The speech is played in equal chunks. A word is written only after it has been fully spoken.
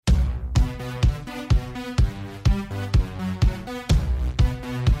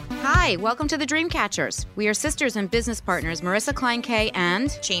Hi, welcome to the Dreamcatchers. We are sisters and business partners, Marissa Klein-Kay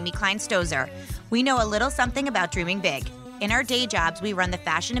and Jamie Klein-Stozer. We know a little something about dreaming big. In our day jobs, we run the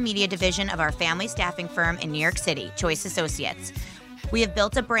fashion and media division of our family staffing firm in New York City, Choice Associates. We have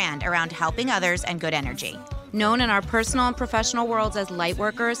built a brand around helping others and good energy. Known in our personal and professional worlds as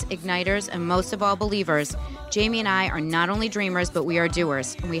lightworkers, igniters, and most of all, believers, Jamie and I are not only dreamers, but we are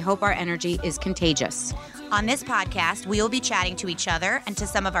doers, and we hope our energy is contagious. On this podcast, we will be chatting to each other and to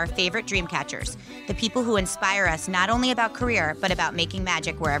some of our favorite Dreamcatchers, the people who inspire us not only about career, but about making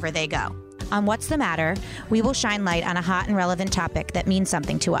magic wherever they go. On What's the Matter, we will shine light on a hot and relevant topic that means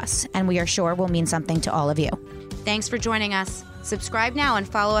something to us, and we are sure will mean something to all of you. Thanks for joining us. Subscribe now and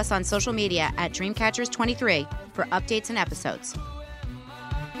follow us on social media at Dreamcatchers23 for updates and episodes.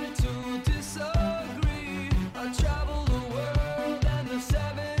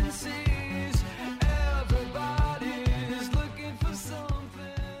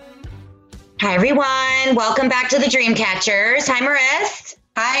 Hi, everyone. Welcome back to the Dreamcatchers. Hi, Marissa.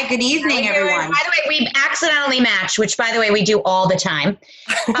 Hi, good evening, everyone. By the way, we accidentally matched, which, by the way, we do all the time.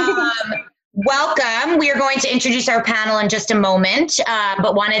 Welcome. We are going to introduce our panel in just a moment,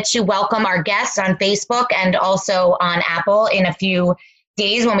 but wanted to welcome our guests on Facebook and also on Apple in a few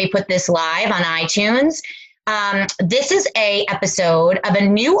days when we put this live on iTunes. This is an episode of a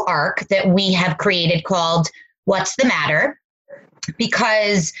new arc that we have created called What's the Matter?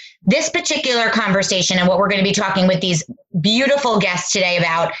 Because this particular conversation and what we're going to be talking with these beautiful guests today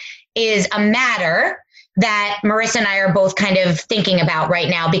about is a matter that Marissa and I are both kind of thinking about right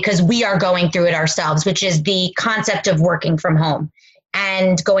now because we are going through it ourselves, which is the concept of working from home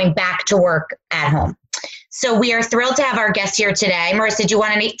and going back to work at home. So we are thrilled to have our guest here today. Marissa, do you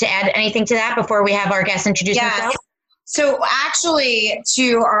want to add anything to that before we have our guests introduce themselves? So actually,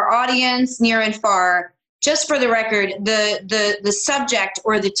 to our audience near and far, just for the record, the subject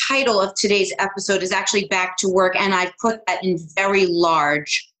or the title of today's episode is actually back to work, and I put that in very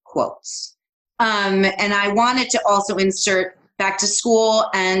large quotes. And I wanted to also insert back to school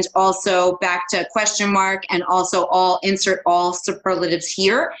and also back to question mark and also insert all superlatives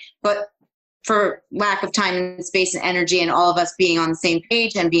here. But for lack of time and space and energy and all of us being on the same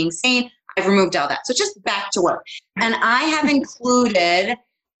page and being sane, I've removed all that. So just back to work. And I have included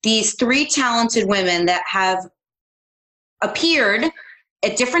these three talented women that have appeared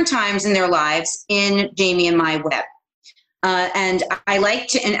at different times in their lives in Jamie and my web. And I like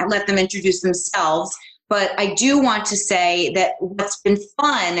to let them introduce themselves, but I do want to say that what's been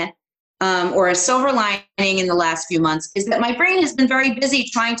fun or a silver lining in the last few months is that my brain has been very busy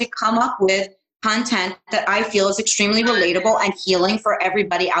trying to come up with content that I feel is extremely relatable and healing for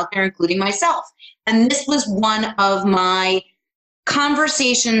everybody out there, including myself. And this was one of my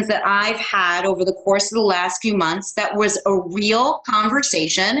conversations that I've had over the course of the last few months that was a real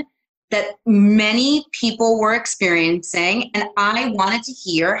conversation that many people were experiencing, and I wanted to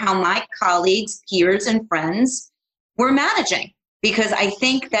hear how my colleagues, peers, and friends were managing, because I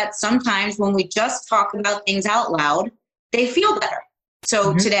think that sometimes when we just talk about things out loud, they feel better.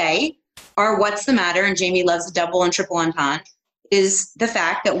 So today, our What's the Matter, and Jamie loves a double and triple entendre, is the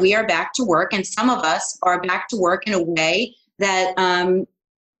fact that we are back to work, and some of us are back to work in a way that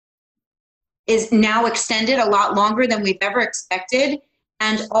is now extended a lot longer than we've ever expected,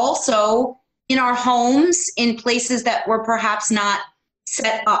 and also in our homes, in places that were perhaps not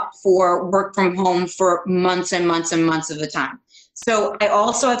set up for work from home for months and months and months of the time. So I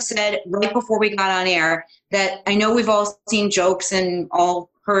also have said right before we got on air that I know we've all seen jokes and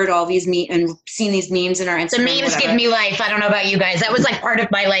all heard all these and seen these memes in our Instagram. The memes give me life. I don't know about you guys. That was like part of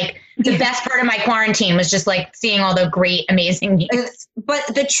my the best part of my quarantine was just like seeing all the great, amazing memes. But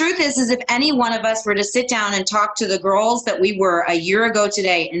the truth is if any one of us were to sit down and talk to the girls that we were a year ago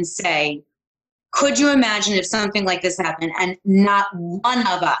today and say, could you imagine if something like this happened? And not one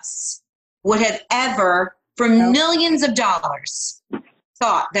of us would have ever, for millions of dollars,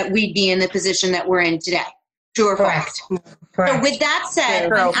 thought that we'd be in the position that we're in today. True or false? Correct. So with that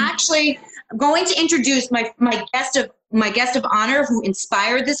said, I'm actually going to introduce my guest of honor who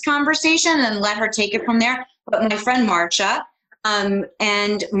inspired this conversation and let her take it from there. But my friend Marsha, and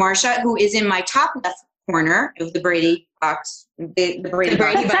Marsha, who is in my top left corner of the Brady box, the Brady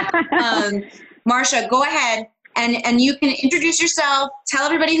box. Marsha, go ahead and you can introduce yourself, tell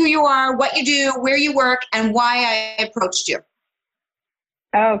everybody who you are, what you do, where you work, and why I approached you.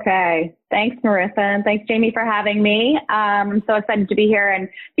 Okay. Thanks, Marissa. And thanks, Jamie, for having me. I'm so excited to be here and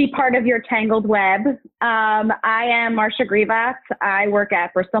be part of your tangled web. I am Marsha Gryvatz. I work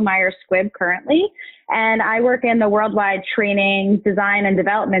at Bristol Myers Squibb currently, and I work in the worldwide training, design, and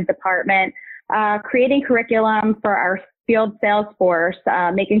development department. creating curriculum for our field sales force,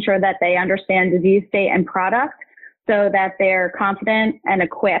 making sure that they understand disease state and product so that they're confident and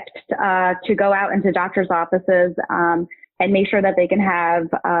equipped to go out into doctors' offices and make sure that they can have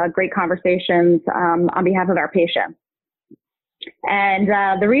great conversations on behalf of our patients. And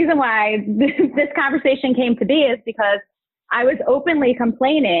the reason why this conversation came to be is because I was openly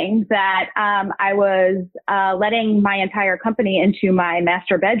complaining that I was letting my entire company into my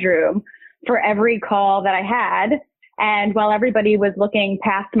master bedroom for every call that I had. And while everybody was looking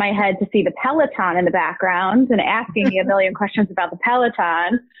past my head to see the Peloton in the background and asking me a million questions about the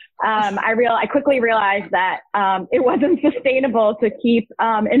Peloton, I quickly realized that it wasn't sustainable to keep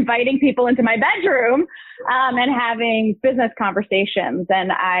inviting people into my bedroom and having business conversations.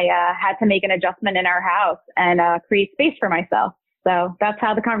 And I had to make an adjustment in our house and create space for myself. So that's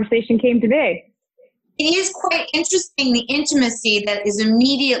how the conversation came to be. It is quite interesting, the intimacy that is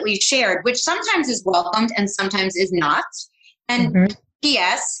immediately shared, which sometimes is welcomed and sometimes is not. And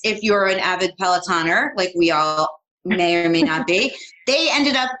P.S., if you're an avid Pelotoner, like we all may or may not be, they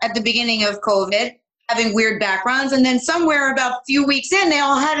ended up at the beginning of COVID having weird backgrounds. And then somewhere about a few weeks in, they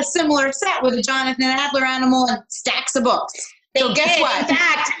all had a similar set with a Jonathan Adler animal and stacks of books. They did. In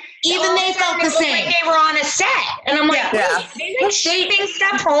fact, even they felt the same. Like they were on a set. And I'm like, they like shipping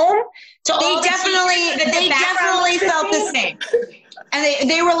stuff home? They definitely felt the same. And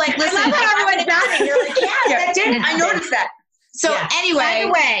they were like, listen. I love how everyone's nodding. They're like, that did. I noticed that. So anyway. By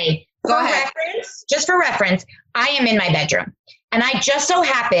the way, just for reference, I am in my bedroom. And I just so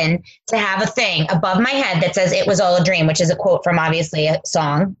happen to have a thing above my head that says "It was all a dream," which is a quote from obviously a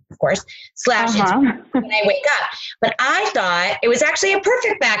song, of course, / when I wake up. But I thought it was actually a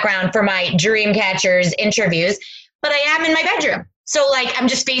perfect background for my Dreamcatchers interviews, but I am in my bedroom. So like, I'm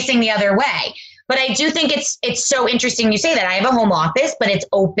just facing the other way. But I do think it's so interesting you say that. I have a home office, but it's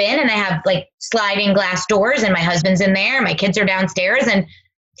open and I have like sliding glass doors and my husband's in there, my kids are downstairs, and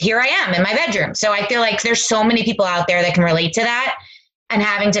here I am in my bedroom. So I feel like there's so many people out there that can relate to that and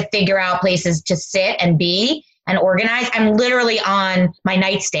having to figure out places to sit and be and organize. I'm literally on my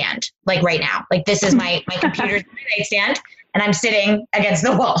nightstand, like right now. Like this is my computer's my nightstand and I'm sitting against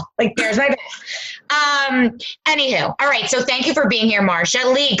the wall. Like there's my bed. Anywho, all right. So thank you for being here,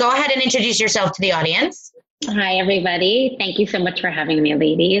 Marsha. Leigh, go ahead and introduce yourself to the audience. Hi, everybody. Thank you so much for having me,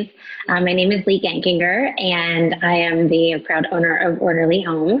 ladies. My name is Leigh Genkinger, and I am the proud owner of Orderleigh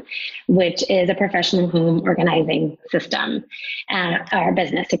Home, which is a professional home organizing system, or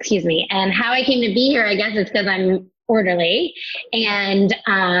business, excuse me. And how I came to be here, I guess, is because I'm orderly, and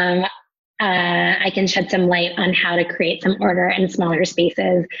I can shed some light on how to create some order in smaller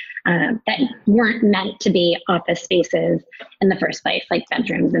spaces that weren't meant to be office spaces in the first place, like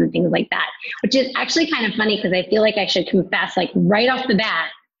bedrooms and things like that, which is actually kind of funny because I feel like I should confess, like right off the bat,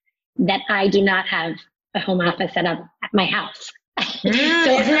 that I do not have a home office set up at my house. So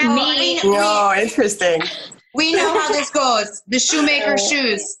interesting. We know how this goes. The shoemaker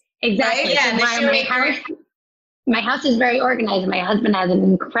shoes. Exactly. Right? Yeah, my house is very organized. My husband has an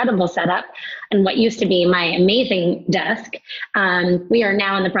incredible setup. And what used to be my amazing desk, we are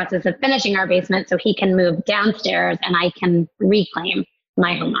now in the process of finishing our basement so he can move downstairs and I can reclaim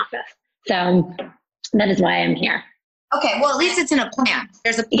my home office. So that is why I'm here. Okay, well, at least it's in a plan.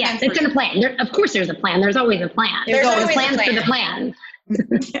 There's a plan. Yes, it's in a plan. Of course there's a plan. There's always a plan. There's always a plan plan for the plan.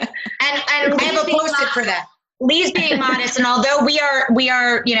 And I have a post-it for that. Leigh's being modest, and although we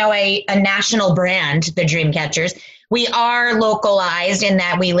are, you know, a national brand, the Dreamcatchers, we are localized in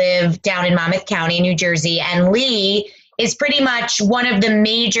that we live down in Monmouth County, New Jersey, and Leigh is pretty much one of the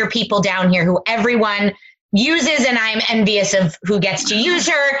major people down here who everyone uses, and I'm envious of who gets to use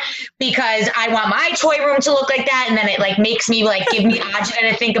her because I want my toy room to look like that, and then it like makes me like give me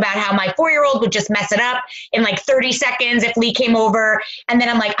agita to think about how my 4-year-old would just mess it up in like 30 seconds if Leigh came over, and then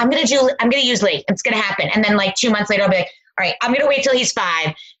I'm like, I'm gonna use Leigh. It's gonna happen, and then like 2 months later I'll be like, all right, I'm gonna wait till he's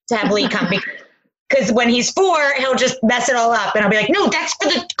 5 to have Leigh come because when he's 4 he'll just mess it all up, and I'll be like, no, that's for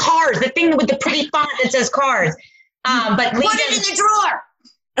the cars, the thing with the pretty font that says cars. But Leigh put it in the drawer.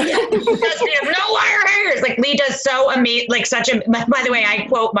 We have no wire hangers. Like Leigh does so amazing, like such a, by the way, I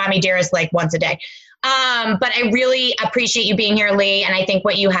quote Mommy Dearest like once a day. But I really appreciate you being here, Leigh. And I think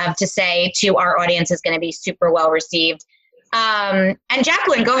what you have to say to our audience is going to be super well received. And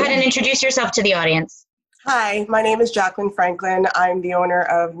Jacquelin, go ahead and introduce yourself to the audience. Hi, my name is Jacquelin Franklin. I'm the owner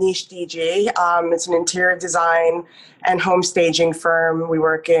of NICHEdg. It's an interior design and home staging firm. We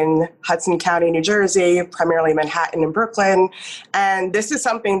work in Hudson County, New Jersey, primarily Manhattan and Brooklyn. And this is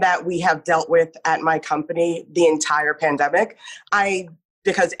something that we have dealt with at my company the entire pandemic.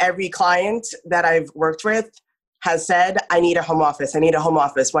 Because every client that I've worked with has said, I need a home office. I need a home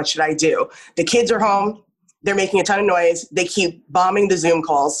office. What should I do? The kids are home. They're making a ton of noise. They keep bombing the Zoom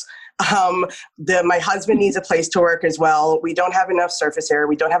calls. My husband needs a place to work as well. We don't have enough surface area.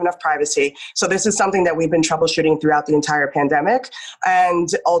 We don't have enough privacy. So this is something that we've been troubleshooting throughout the entire pandemic, and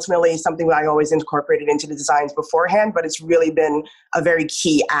ultimately something that I always incorporated into the designs beforehand, but it's really been a very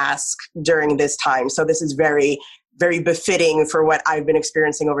key ask during this time. So this is very, very befitting for what I've been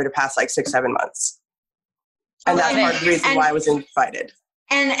experiencing over the past 6-7 months. And that's part of the reason why I was invited.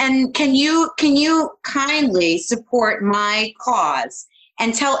 And can you kindly support my cause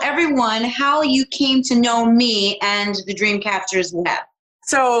and tell everyone how you came to know me and the Dreamcatchers web?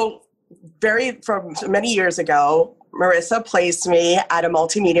 So from many years ago, Marissa placed me at a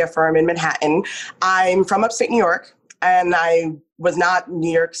multimedia firm in Manhattan. I'm from upstate New York, and I was not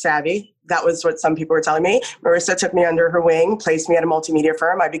New York savvy. That was what some people were telling me. Marissa took me under her wing, placed me at a multimedia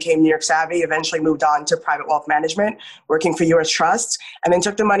firm. I became New York savvy, eventually moved on to private wealth management, working for U.S. Trust, and then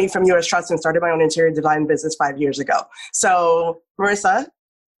took the money from U.S. Trust and started my own interior design business 5 years ago. So Marissa,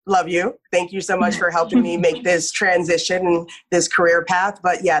 love you. Thank you so much for helping me make this transition and this career path.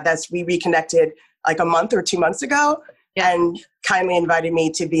 But yeah, we reconnected a month or 2 months ago, and kindly invited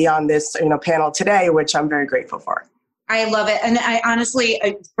me to be on this panel today, which I'm very grateful for. I love it. And I honestly,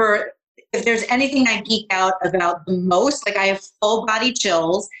 if there's anything I geek out about the most, I have full body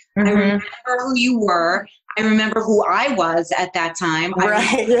chills. Mm-hmm. I remember who you were. I remember who I was at that time.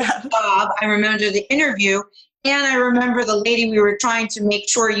 Right. Yeah. Bob. I remember the interview. And I remember the lady we were trying to make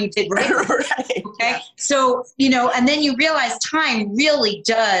sure you did right. Right. Okay. Yeah. So, and then you realize time really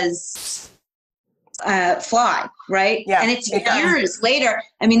does fly, right? Yeah. And it's years later.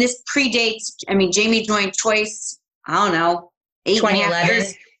 I mean, this predates, Jamie joined Choice, I don't know, 2011.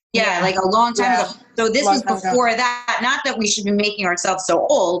 years. Yeah, a long time ago. So this was before that. Not that we should be making ourselves so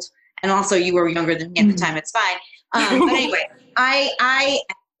old. And also you were younger than me at the time. It's fine. But anyway, I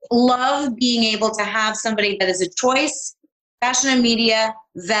love being able to have somebody that is a Choice, fashion and media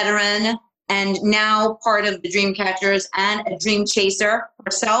veteran, and now part of the Dreamcatchers and a dream chaser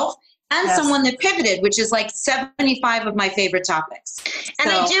herself, and someone that pivoted, which is 75 of my favorite topics. And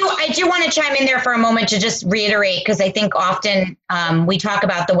I do want to chime in there for a moment to just reiterate, because I think often we talk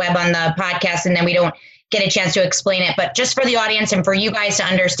about the web on the podcast and then we don't get a chance to explain it. But just for the audience and for you guys to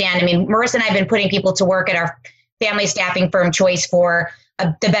understand, Marissa and I have been putting people to work at our family staffing firm Choice for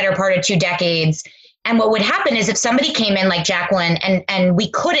the better part of 2 decades. And what would happen is if somebody came in like Jacquelin and we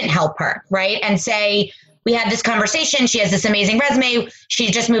couldn't help her, right? And say, we had this conversation, she has this amazing resume,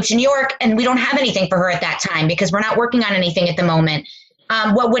 she just moved to New York, and we don't have anything for her at that time because we're not working on anything at the moment.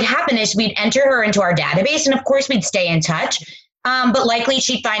 What would happen is we'd enter her into our database, and of course we'd stay in touch, but likely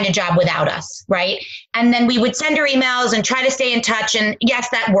she'd find a job without us, right? And then we would send her emails and try to stay in touch. And yes,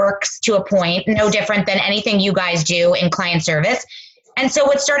 that works to a point, no different than anything you guys do in client service. And so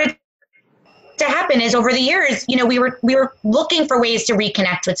what started to happen is over the years, we were looking for ways to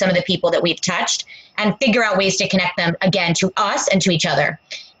reconnect with some of the people that we've touched and figure out ways to connect them again to us and to each other.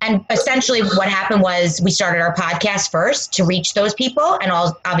 And essentially what happened was we started our podcast first to reach those people and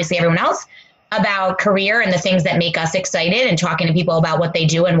obviously everyone else about career and the things that make us excited and talking to people about what they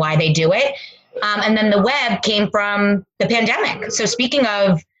do and why they do it. And then the web came from the pandemic. So speaking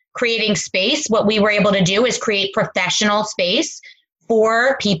of creating space, what we were able to do is create professional space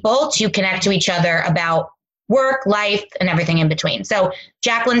for people to connect to each other about work, life, and everything in between. So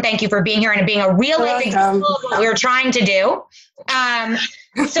Jacquelin, thank you for being here and being a real example of what we were trying to do.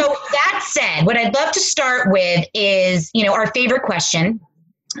 So that said, what I'd love to start with is, our favorite question,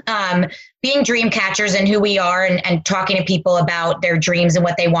 being Dreamcatchers and who we are and talking to people about their dreams and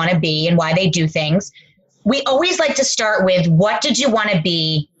what they want to be and why they do things. We always like to start with, what did you want to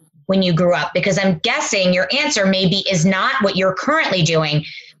be when you grew up? Because I'm guessing your answer maybe is not what you're currently doing.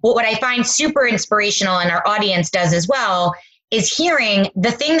 But what I find super inspirational, and our audience does as well, is hearing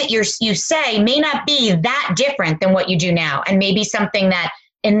the thing that you say may not be that different than what you do now, and maybe something that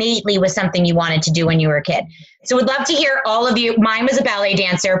innately was something you wanted to do when you were a kid. So we'd love to hear all of you. Mine was a ballet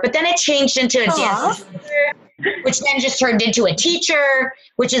dancer, but then it changed into a dance teacher, which then just turned into a teacher,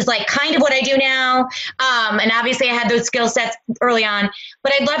 which is kind of what I do now. And obviously I had those skill sets early on,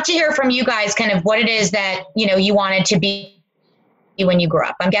 but I'd love to hear from you guys kind of what it is that, you wanted to be when you grew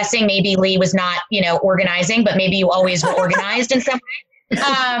up. I'm guessing maybe Leigh was not, organizing, but maybe you always were organized in some way.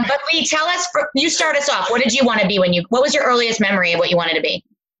 But Leigh, tell us, you start us off. What did you want to be what was your earliest memory of what you wanted to be?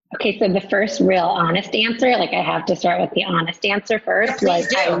 Okay, so the first real honest answer, I have to start with the honest answer first,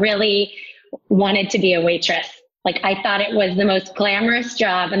 I really wanted to be a waitress. I thought it was the most glamorous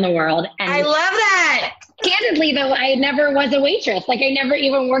job in the world. And I love that. Candidly, though, I never was a waitress. I never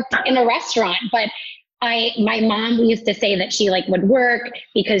even worked in a restaurant, but my mom used to say that she like would work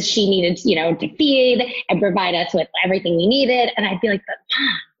because she needed, to feed and provide us with everything we needed. And I'd be like, but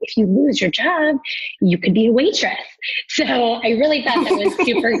Mom, if you lose your job, you could be a waitress. So I really thought that was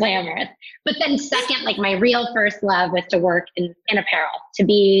super glamorous. But then second, like my real first love was to work in apparel, to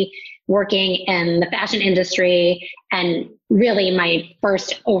be working in the fashion industry. And really my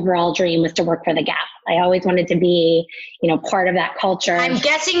first overall dream was to work for the Gap. I always wanted to be, part of that culture. I'm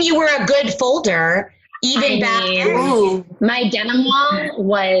guessing you were a good folder, even back then. My denim wall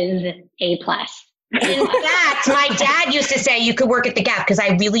was A+. In fact, my dad used to say you could work at the Gap because I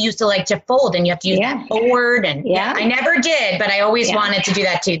really used to like to fold and you have to use that forward. And I never did, but I always wanted to do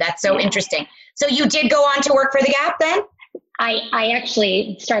that too. That's so interesting. So you did go on to work for the Gap then? I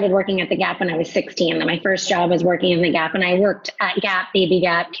actually started working at the Gap when I was 16. And my first job was working in the Gap, and I worked at Gap, Baby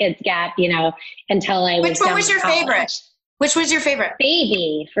Gap, Kids Gap, until I was Which one was your favorite? Which was your favorite?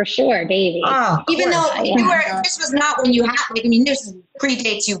 Baby, for sure, Baby. Oh, even though this was not when you had, this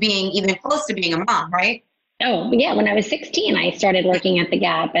predates you being even close to being a mom, right? Oh yeah, when I was 16, I started working at the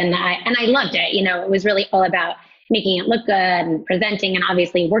Gap, and I loved it. It was really all about making it look good and presenting, and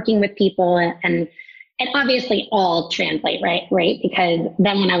obviously working with people, and obviously all translate, right? Because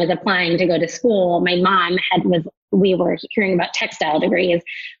then when I was applying to go to school, my mom we were hearing about textile degrees,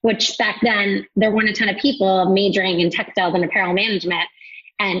 which back then there weren't a ton of people majoring in textiles and apparel management.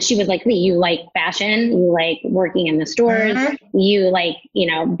 And she was like, Leigh, you like fashion, you like working in the stores, you like,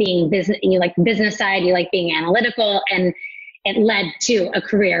 being business, you like the business side, you like being analytical, and it led to a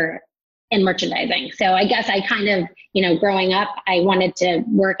career in merchandising. So I guess I kind of, growing up, I wanted to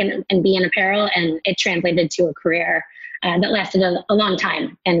work and be in apparel, and it translated to a career that lasted a long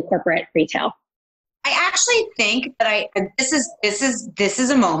time in corporate retail. I actually think that this is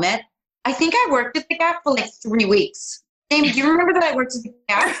a moment. I think I worked at the Gap for like 3 weeks. Amy, do you remember that I worked at the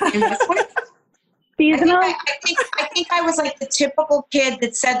Gap in Westwood? Seasonal? I think I was like the typical kid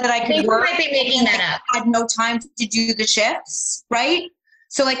that said that I could work. You might be making that up. I had no time to do the shifts, right?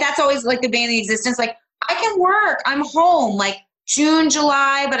 So like that's always like the bane of the existence. Like I can work. I'm home like June,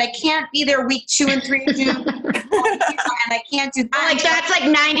 July, but I can't be there week 2 and 3 of June. And I can't do that. Like that's like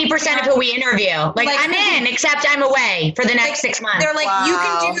 90% of who we interview. Like I'm in, except I'm away for the next 6 months. They're like, you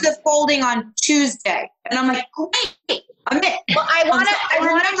can do the folding on Tuesday. And I'm like, great. I'm in. Well, I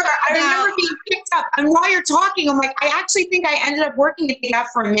remember being picked up. And while you're talking, I'm like, I actually think I ended up working at the Gap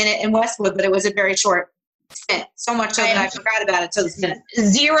for a minute in Westwood, but it was a very short stint. So much so that I forgot about it till this minute.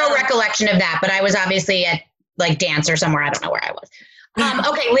 Zero recollection of that, but I was obviously at like dance or somewhere. I don't know where I was.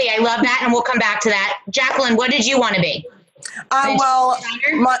 Okay, Leigh, I love that, and we'll come back to that. Jacquelin, what did you want to be? Well,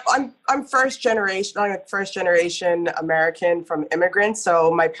 I'm first generation. I'm a first generation American from immigrants.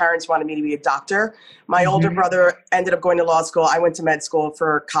 So my parents wanted me to be a doctor. My older brother ended up going to law school. I went to med school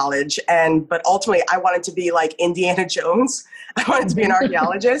for college, but ultimately I wanted to be like Indiana Jones. I wanted to be an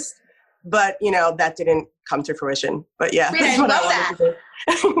archaeologist, but that didn't come to fruition. But yeah, that's what I wanted to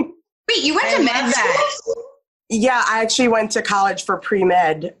do. Wait, you went to med school? Yeah, I actually went to college for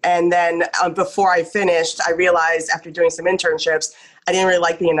pre-med, and then before I finished, I realized after doing some internships, I didn't really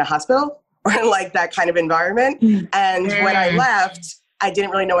like being in a hospital or like that kind of environment. And when I left, I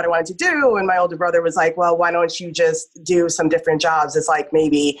didn't really know what I wanted to do. And my older brother was like, well, why don't you just do some different jobs? It's like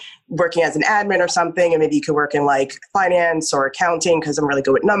maybe working as an admin or something, and maybe you could work in like finance or accounting because I'm really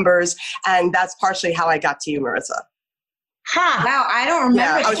good with numbers. And that's partially how I got to you, Marissa. Huh. Wow, I don't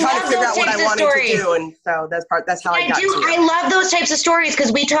remember. Yeah, I was trying to figure out what I wanted to do, and so that's how I got to you. I love those types of stories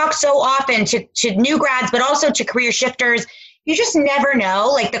because we talk so often to new grads, but also to career shifters. You just never know,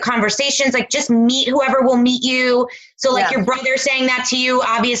 like the conversations, like just meet whoever will meet you. So like your brother saying that to you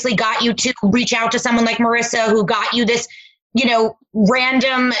obviously got you to reach out to someone like Marissa who got you this,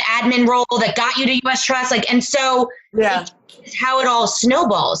 random admin role that got you to US Trust. Like, and so it's how it all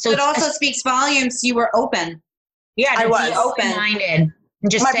snowballs. So it also speaks volumes. You were open. Yeah, I was open-minded.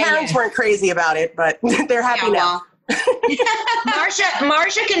 My parents weren't crazy about it, but they're happy now.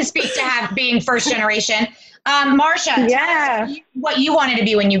 Marsha can speak to being first generation. Marsha, tell us what you wanted to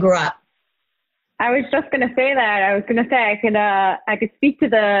be when you grew up. I was just going to say that. I was going to say I could speak to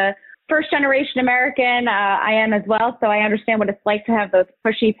the first generation American. I am as well, so I understand what it's like to have those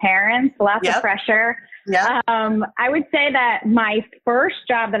pushy parents, lots of pressure. Yeah. I would say that my first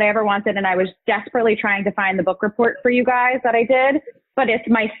job that I ever wanted, and I was desperately trying to find the book report for you guys that I did, but it's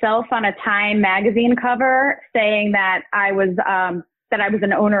myself on a Time magazine cover saying that I was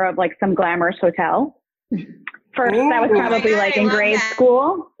an owner of like some glamorous hotel. First, that was probably like in grade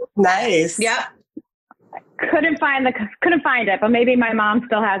school. Nice. Yep. couldn't find it, but maybe my mom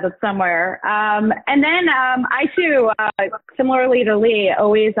still has it somewhere. And then I too, similarly to Leigh,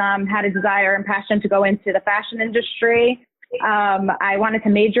 always had a desire and passion to go into the fashion industry. I wanted to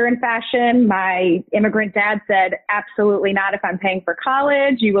major in fashion. My immigrant dad said, absolutely not. If I'm paying for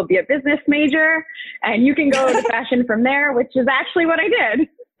college, you will be a business major and you can go to fashion from there, which is actually what I did.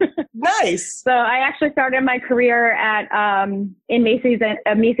 Nice. So I actually started my career at in Macy's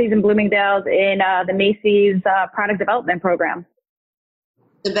and Bloomingdale's in the Macy's product development program.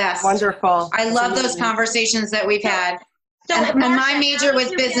 The best. Wonderful. I love those conversations that we've had. So, and Marsha, my major was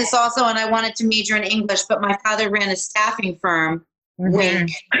business also, and I wanted to major in English, but my father ran a staffing firm.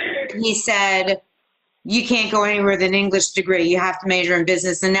 Wink. He said, you can't go anywhere with an English degree. You have to major in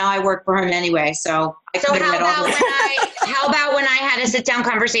business. And now I work for him anyway. So how about when I had a sit-down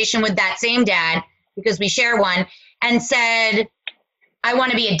conversation with that same dad, because we share one, and said, I want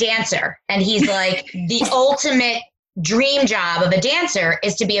to be a dancer. And he's like, the ultimate dream job of a dancer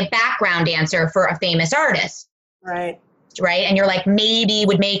is to be a background dancer for a famous artist. Right. And you're like, maybe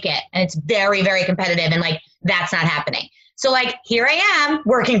would make it. And it's very, very competitive. And like, that's not happening. So like, here I am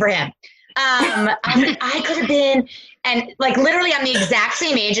working for him. I could have been, and like literally I'm the exact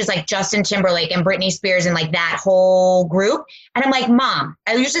same age as like Justin Timberlake and Britney Spears and like that whole group. And I'm like, Mom,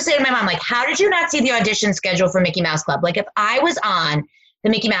 I used to say to my mom, like, how did you not see the audition schedule for Mickey Mouse Club? Like if I was on the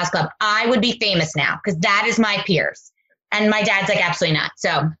Mickey Mouse Club, I would be famous now because that is my peers. And my dad's like, absolutely not.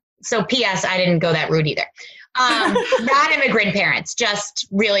 So P.S. I didn't go that route either. Not immigrant parents, just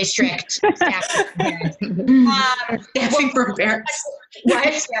really strict staffing parents. Staffing for parents.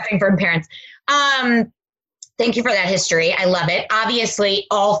 What? Staffing for parents. Thank you for that history. I love it. Obviously,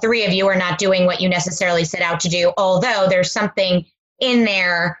 all three of you are not doing what you necessarily set out to do, although there's something in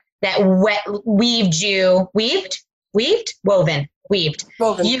there that weaved you to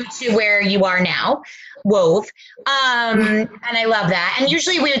where you are now. Wove. And I love that. And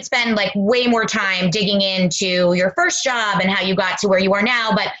usually we would spend like way more time digging into your first job and how you got to where you are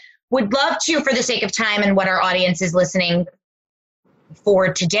now, but would love to, for the sake of time and what our audience is listening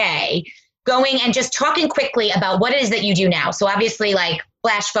for today, going and just talking quickly about what it is that you do now. So obviously like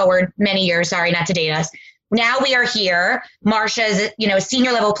flash forward many years, sorry, not to date us. Now we are here. Marsha is, a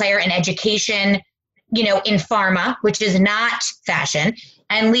senior level player in education, in pharma, which is not fashion.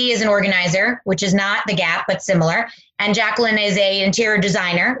 And Leigh is an organizer, which is not the Gap, but similar. And Jacquelin is an interior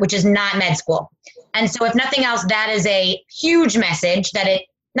designer, which is not med school. And so if nothing else, that is a huge message that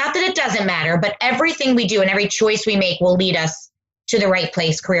not that it doesn't matter, but everything we do and every choice we make will lead us to the right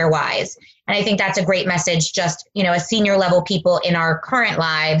place career-wise. And I think that's a great message, just, as senior level people in our current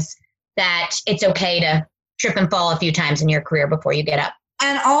lives, that it's okay to trip and fall a few times in your career before you get up.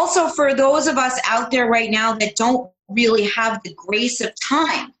 And also for those of us out there right now that don't really have the grace of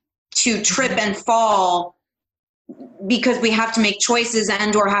time to trip and fall because we have to make choices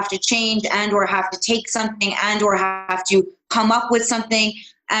and or have to change and or have to take something and or have to come up with something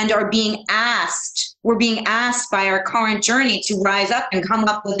and we're being asked by our current journey to rise up and come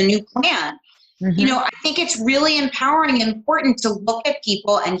up with a new plan. I think it's really empowering and important to look at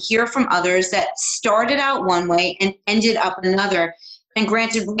people and hear from others that started out one way and ended up another. And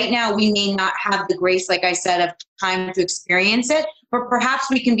granted, right now, we may not have the grace, like I said, of time to experience it, but perhaps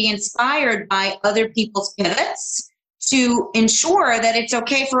we can be inspired by other people's pivots to ensure that it's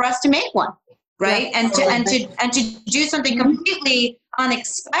okay for us to make one, right? Yeah. And to do something completely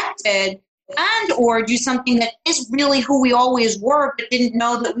unexpected and or do something that is really who we always were, but didn't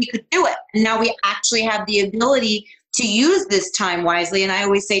know that we could do it. And now we actually have the ability to use this time wisely. And I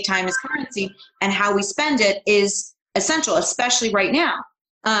always say time is currency, and how we spend it is essential, especially right now.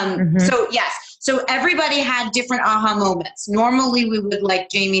 So yes, so everybody had different aha moments. Normally we would, like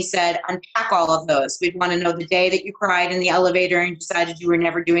Jamie said, unpack all of those. We'd want to know the day that you cried in the elevator and decided you were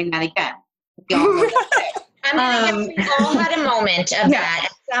never doing that again. We all know that day. We all had a moment of that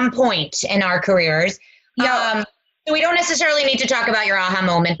at some point in our careers. So we don't necessarily need to talk about your aha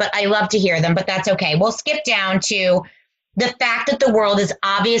moment, but I love to hear them, but that's okay. We'll skip down to the fact that the world is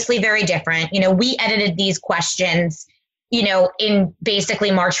obviously very different. We edited these questions, in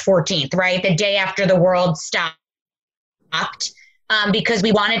basically March 14th, right? The day after the world stopped, because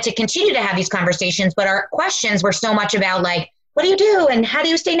we wanted to continue to have these conversations, but our questions were so much about like, what do you do? And how do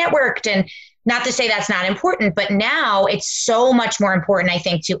you stay networked? And not to say that's not important, but now it's so much more important, I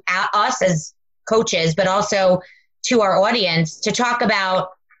think, to us as coaches, but also to our audience to talk about,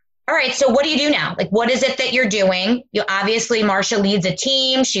 all right, so what do you do now? Like, what is it that you're doing? Obviously, Marsha leads a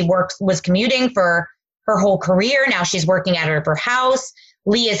team. She was commuting for her whole career. Now she's working out of her house.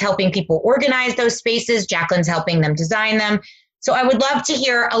 Leigh is helping people organize those spaces. Jacquelin's helping them design them. So I would love to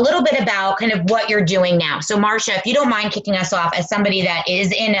hear a little bit about kind of what you're doing now. So Marsha, if you don't mind kicking us off as somebody that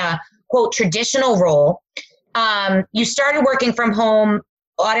is in a quote traditional role, you started working from home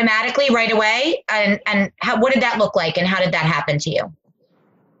automatically right away. And what did that look like and how did that happen to you?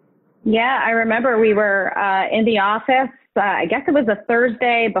 Yeah, I remember we were in the office. I guess it was a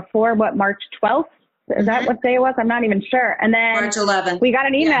Thursday before March 12th. Is that what day it was? I'm not even sure. And then March 11th. We got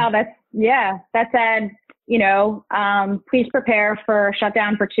an email that said, please prepare for a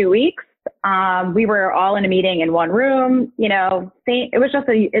shutdown for 2 weeks. We were all in a meeting in one room. It was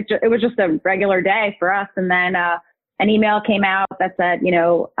just a regular day for us. And then an email came out that said,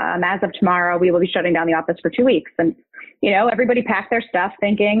 as of tomorrow, we will be shutting down the office for 2 weeks. And everybody packed their stuff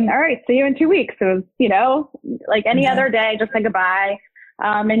thinking, all right, see you in 2 weeks. So, like any other day, just say goodbye.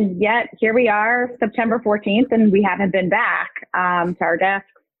 And yet here we are, September 14th, and we haven't been back to our desks.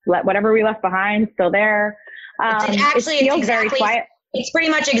 Whatever we left behind, still there. It's pretty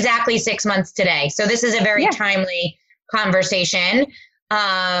much exactly 6 months today. So this is a very timely conversation.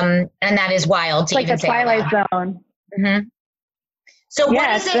 And that is wild to even say. Like the Twilight Zone. Mm-hmm. So what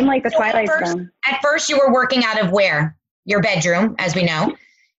is it? It's been like the Twilight Zone. At first you were working out of where? Your bedroom, as we know.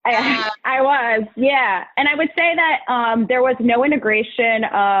 I was, yeah. And I would say that there was no integration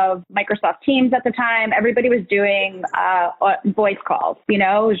of Microsoft Teams at the time. Everybody was doing voice calls, it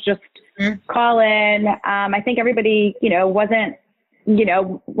was just call in. I think everybody, wasn't,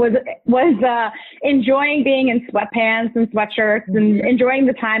 was enjoying being in sweatpants and sweatshirts and enjoying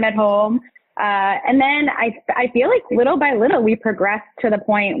the time at home. And then I feel like little by little we progressed to the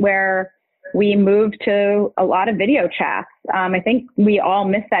point where we moved to a lot of video chats. I think we all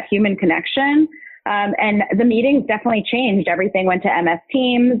missed that human connection. And the meetings definitely changed. Everything went to MS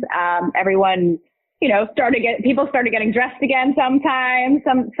Teams. Everyone, people started getting dressed again sometimes,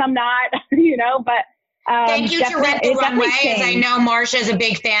 some not, but thank you to Rent the Runway, as I know Marsha is a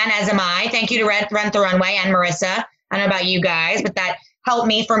big fan, as am I. Thank you to Rent the Runway and Marissa. I don't know about you guys, but that helped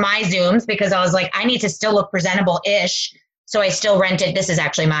me for my Zooms because I was like, I need to still look presentable-ish. So I still rented, this is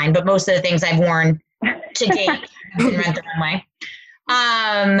actually mine, but most of the things I've worn to date have been Rent the Runway.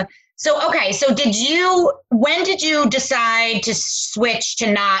 So when did you decide to switch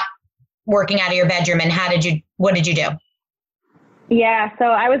to not working out of your bedroom and what did you do? Yeah, so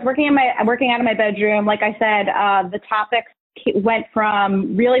I was working out of my bedroom. Like I said, the topics went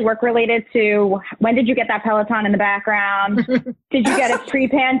from really work related to when did you get that Peloton in the background? Did you get it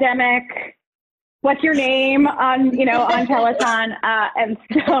pre-pandemic? What's your name on Peloton? And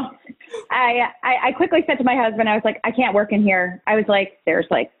so I quickly said to my husband, I was like, I can't work in here. I was like, there's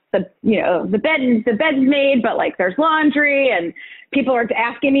like the bed's made, but like there's laundry and people are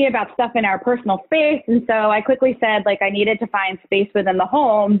asking me about stuff in our personal space. And so I quickly said, like, I needed to find space within the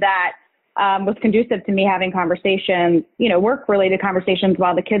home that was conducive to me having conversations, work related conversations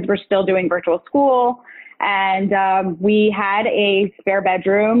while the kids were still doing virtual school. And we had a spare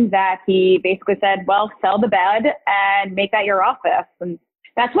bedroom that he basically said, well, sell the bed and make that your office. And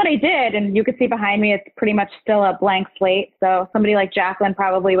that's what I did. And you can see behind me, it's pretty much still a blank slate. So somebody like Jacquelin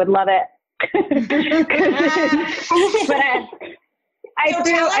probably would love it. But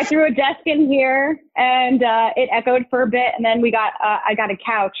I threw a desk in here and it echoed for a bit. And then I got a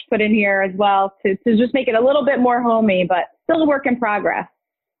couch put in here as well to just make it a little bit more homey, but still a work in progress.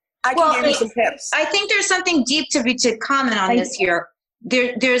 I can give you some tips. I think there's something deep to comment on this here.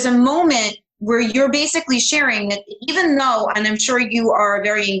 There's a moment where you're basically sharing that even though, and I'm sure you are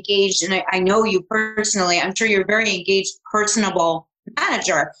very engaged, and I know you personally, I'm sure you're a very engaged, personable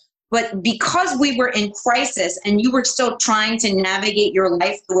manager, but because we were in crisis and you were still trying to navigate your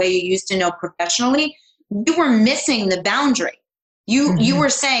life the way you used to know professionally, you were missing the boundary. You were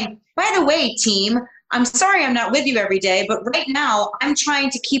saying, by the way, team, I'm sorry I'm not with you every day, but right now I'm trying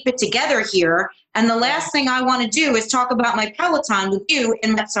to keep it together here. And the last thing I want to do is talk about my Peloton with you.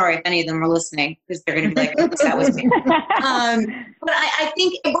 And that's sorry if any of them are listening because they're going to be like, oops, that was me. But I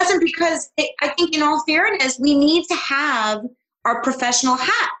think it wasn't because I think in all fairness, we need to have our professional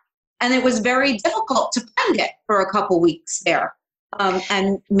hat. And it was very difficult to find it for a couple weeks there.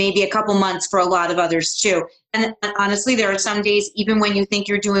 And maybe a couple months for a lot of others too. And honestly, there are some days, even when you think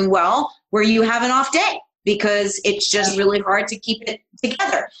you're doing well, where you have an off day because it's just really hard to keep it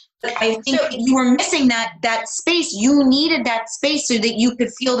together. But I think you were missing that space. You needed that space so that you could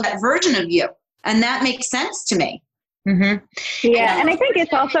feel that version of you. And that makes sense to me. Mm-hmm. Yeah. And I think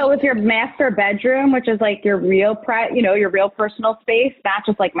it's also with your master bedroom, which is like your real your real personal space, not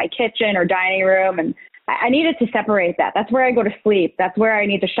just like my kitchen or dining room. And I needed to separate that. That's where I go to sleep. That's where I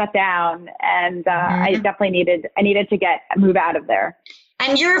need to shut down. And I definitely needed to move out of there.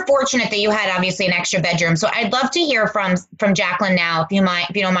 And you're fortunate that you had obviously an extra bedroom. So I'd love to hear from Jacquelin now,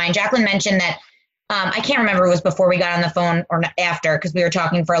 if you don't mind. Jacquelin mentioned that I can't remember if it was before we got on the phone or after, because we were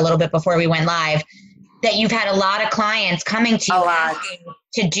talking for a little bit before we went live, that you've had a lot of clients coming to you asking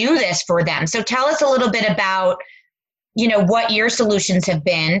to do this for them. So tell us a little bit about, what your solutions have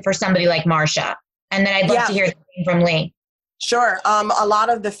been for somebody like Marsha. And then I'd love to hear from Leigh. Sure. A lot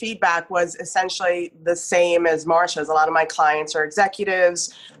of the feedback was essentially the same as Marsha's. A lot of my clients are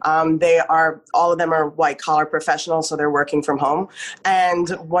executives. All of them are white collar professionals, so they're working from home. And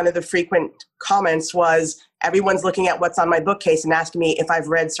one of the frequent comments was, everyone's looking at what's on my bookcase and asking me if I've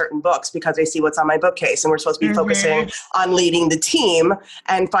read certain books because they see what's on my bookcase. And we're supposed to be focusing on leading the team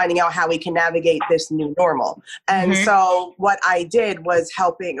and finding out how we can navigate this new normal. And so what I did was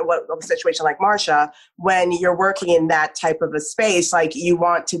helping a situation like Marsha, when you're working in that type of a space, like you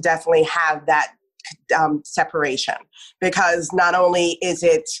want to definitely have that separation, because not only is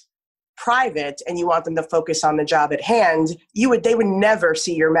it private and you want them to focus on the job at hand, they would never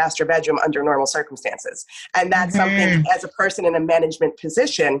see your master bedroom under normal circumstances. And that's something, as a person in a management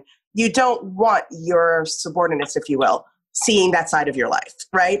position, you don't want your subordinates, if you will, seeing that side of your life,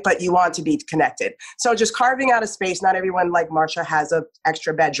 right? But you want to be connected. So just carving out a space. Not everyone like Marsha has an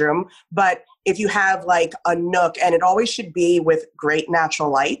extra bedroom, but if you have like a nook, and it always should be with great natural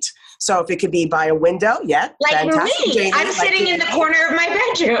light. So if it could be by a window, like fantastic. me, Jamie, I'm sitting in the corner of my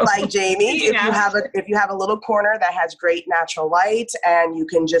bedroom. Like Jamie, if you have a little corner that has great natural light, and you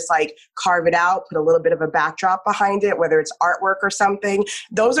can just like carve it out, put a little bit of a backdrop behind it, whether it's artwork or something,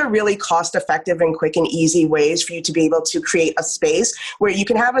 those are really cost-effective and quick and easy ways for you to be able to create a space where you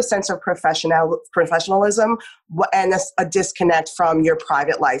can have a sense of professionalism and a disconnect from your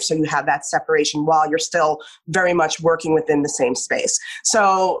private life. So you have that separation while you're still very much working within the same space.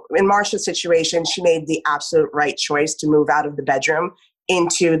 So in Marsha's situation, she made the absolute right choice to move out of the bedroom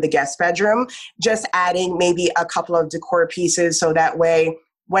into the guest bedroom, just adding maybe a couple of decor pieces so that way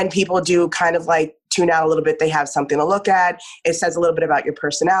when people do kind of like tune out a little bit, they have something to look at. It says a little bit about your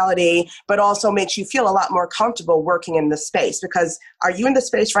personality, but also makes you feel a lot more comfortable working in the space. Because are you in the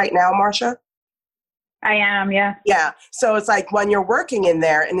space right now, Marsha? I am, yeah. Yeah. So it's like when you're working in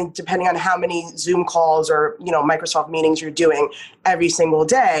there, and depending on how many Zoom calls or, Microsoft meetings you're doing every single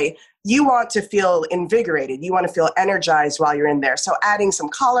day, you want to feel invigorated. You want to feel energized while you're in there. So adding some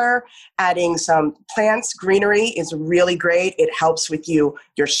color, adding some plants, greenery is really great. It helps with your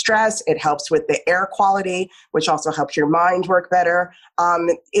stress. It helps with the air quality, which also helps your mind work better.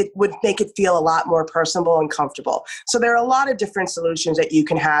 It would make it feel a lot more personable and comfortable. So there are a lot of different solutions that you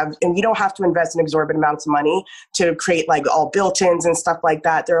can have, and you don't have to invest in exorbitant amounts of money to create like all built-ins and stuff like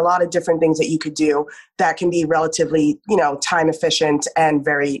that. There are a lot of different things that you could do that can be relatively, time efficient and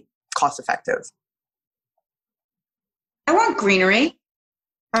very cost effective. I want greenery.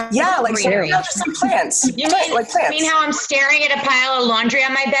 Yeah, like just some plants. You mean how I'm staring at a pile of laundry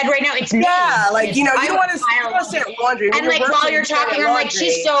on my bed right now? It's me. Yeah, like you don't want to stare at laundry. And like while you're talking, I'm like,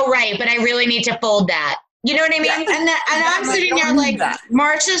 she's so right, but I really need to fold that. You know what I mean? Yeah. And I'm sitting there like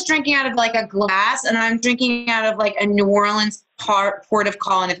Marsha's drinking out of like a glass, and I'm drinking out of like a New Orleans port of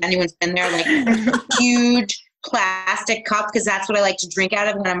call. And if anyone's been there, like huge plastic cup, because that's what I like to drink out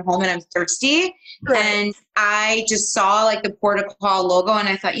of when I'm home and I'm thirsty. Right. And I just saw like the Port of Call logo, and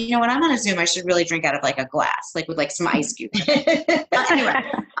I thought, you know what, I'm on a Zoom, I should really drink out of like a glass, like with like some ice cubes. Anyway,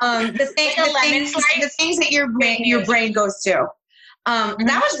 the things that your brain goes to.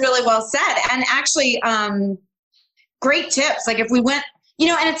 That was really well said, and actually great tips. Like if we went,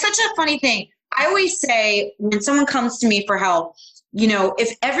 and it's such a funny thing. I always say when someone comes to me for help,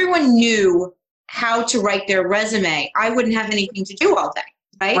 if everyone knew how to write their resume, I wouldn't have anything to do all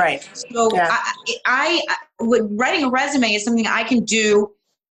day. Right. So I writing a resume is something I can do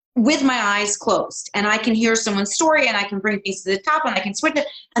with my eyes closed, and I can hear someone's story, and I can bring things to the top, and I can switch it.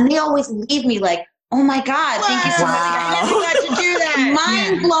 And they always leave me like, oh my God, thank you so much. I never got to do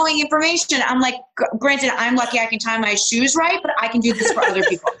that. Mind-blowing information. I'm like, granted, I'm lucky I can tie my shoes right, but I can do this for other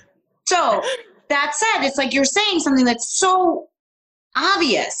people. So that said, it's like you're saying something that's so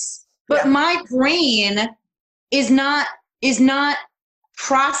obvious, but my brain is not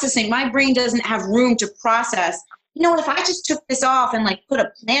processing. My brain doesn't have room to process. If I just took this off and like put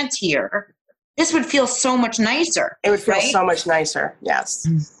a plant here, this would feel so much nicer. It would feel so much nicer, yes.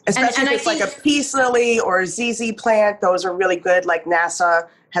 Especially if it's like a peace lily or a ZZ plant. Those are really good. Like NASA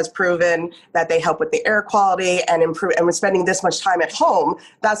has proven that they help with the air quality and improve. And we're spending this much time at home.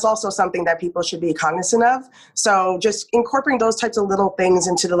 That's also something that people should be cognizant of. So just incorporating those types of little things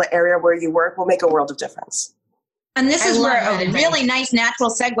into the area where you work will make a world of difference. And this is where a really nice natural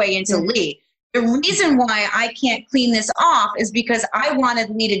segue into Leigh. The reason why I can't clean this off is because I wanted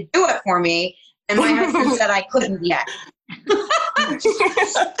Leigh to do it for me, and my husband said I couldn't yet.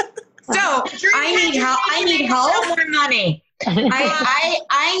 So I need help. I need help. More money.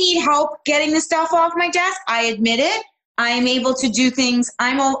 I need help getting the stuff off my desk. I admit it. I am able to do things.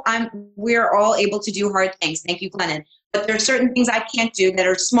 We're all able to do hard things. Thank you, Glennon. But there are certain things I can't do that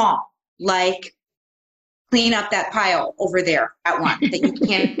are small, like clean up that pile over there, that one that you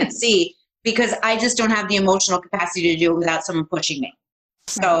can't see, because I just don't have the emotional capacity to do it without someone pushing me.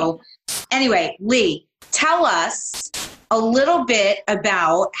 So anyway, Leigh, tell us a little bit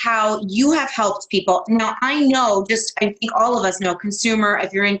about how you have helped people. Now, I know, I think all of us know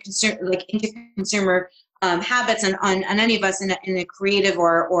if you're into consumer habits and on any of us in a creative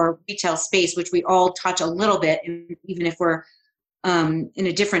or retail space, which we all touch a little bit, even if we're in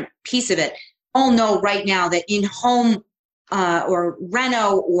a different piece of it, all know right now that in home or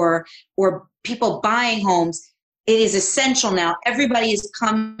reno or people buying homes, it is essential now. Everybody is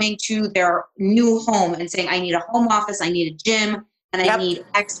coming to their new home and saying, I need a home office, I need a gym, and I need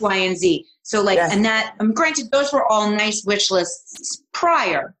X, Y, and Z. So and that, granted, those were all nice wish lists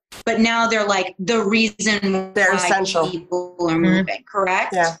prior, but now they're like the reason they're why essential. People are moving,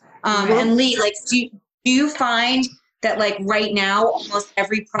 correct? Yeah. And Leigh, do you find that right now, almost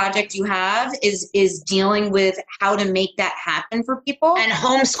every project you have is dealing with how to make that happen for people? And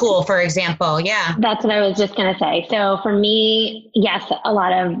homeschool, for example. Yeah. That's what I was just going to say. So for me, yes, a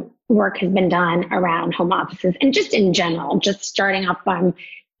lot of work has been done around home offices and just in general, just starting off from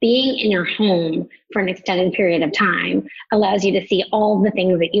being in your home for an extended period of time allows you to see all the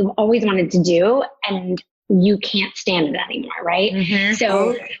things that you've always wanted to do and you can't stand it anymore, right? Mm-hmm.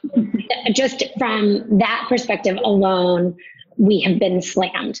 So just from that perspective alone, we have been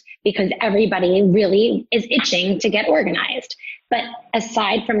slammed because everybody really is itching to get organized. But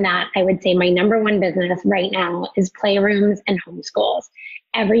aside from that, I would say my number one business right now is playrooms and homeschools.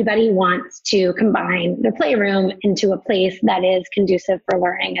 Everybody wants to combine their playroom into a place that is conducive for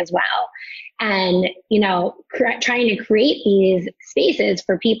learning as well. And, trying to create these spaces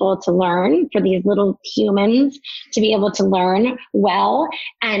for people to learn, for these little humans to be able to learn well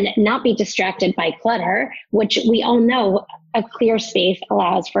and not be distracted by clutter, which we all know a clear space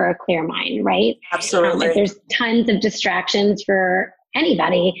allows for a clear mind, right? Absolutely. If there's tons of distractions for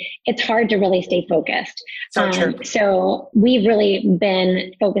anybody, it's hard to really stay focused. So we've really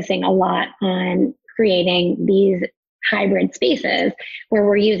been focusing a lot on creating these hybrid spaces where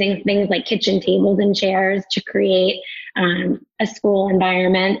we're using things like kitchen tables and chairs to create a school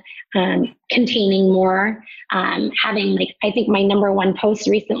environment, containing more, having I think my number one post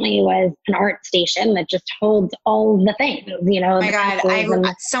recently was an art station that just holds all the things, Oh my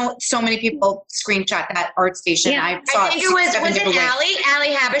God, so many people screenshot that art station. Yeah. I think it was it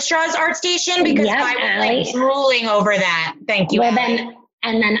Allie Habishaw's art station? Because I was drooling over that. Thank you, Allie.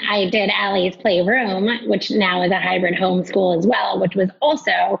 And then I did Allie's Playroom, which now is a hybrid homeschool as well, which was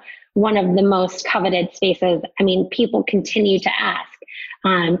also one of the most coveted spaces. I mean, people continue to ask.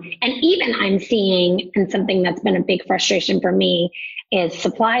 And even I'm seeing, and something that's been a big frustration for me is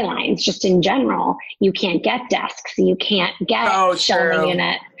supply lines, just in general. You can't get desks. You can't get shelving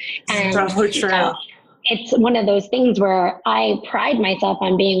units. And so true. It's one of those things where I pride myself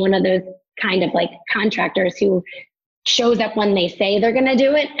on being one of those kind of contractors who shows up when they say they're going to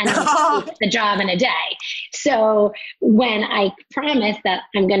do it and takes the job in a day. So when I promise that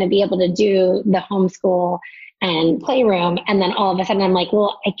I'm going to be able to do the homeschool and playroom, and then all of a sudden I'm like,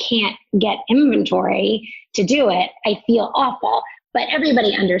 well, I can't get inventory to do it, I feel awful. But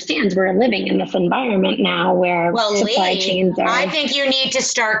everybody understands we're living in this environment now where supply chains are. I think you need to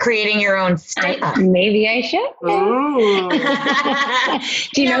start creating your own stuff. Maybe I should.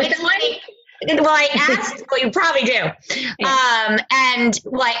 Do you know someone? Well, I asked, well, you probably do. Yeah.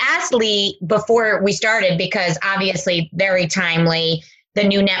 I asked Leigh before we started, because obviously very timely, the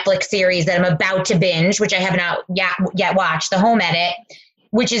new Netflix series that I'm about to binge, which I have not yet watched, The Home Edit,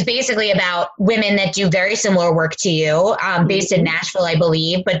 which is basically about women that do very similar work to you, based in Nashville, I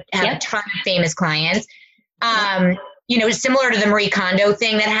believe, but have a ton of famous clients. Similar to the Marie Kondo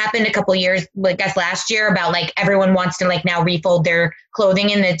thing that happened a couple of years, I guess last year, about everyone wants to now refold their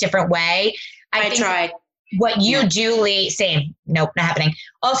clothing in a different way. I tried. What you do, Leigh, same. Nope, not happening.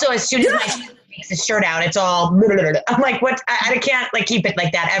 Also, as soon as my sister takes his shirt out, it's all, I'm like, what? I can't keep it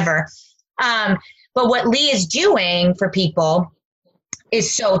like that ever. But what Leigh is doing for people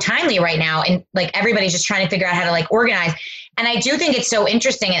is so timely right now. And everybody's just trying to figure out how to organize. And I do think it's so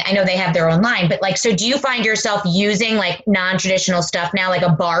interesting. And I know they have their own line, but so do you find yourself using non-traditional stuff now, like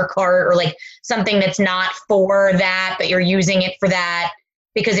a bar cart or something that's not for that, but you're using it for that?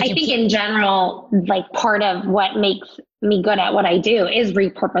 Because if I you think keep, in general, like part of what makes me good at what I do is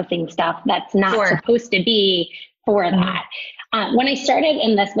repurposing stuff that's not Sure. supposed to be for that. When I started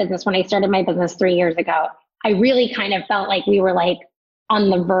in this business, when I started my business 3 years ago, I really kind of felt like we were like on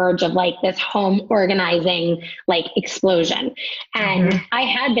the verge of like this home organizing like explosion. And I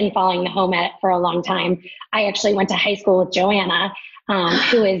had been following the home edit for a long time. I actually went to high school with Joanna,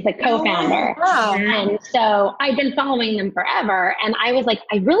 who is the co-founder. Wow. And so I've been following them forever. And I was like,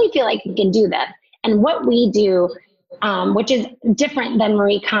 I really feel like we can do this. And what we do, which is different than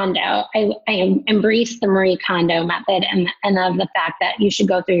Marie Kondo, I embrace the Marie Kondo method and of the fact that you should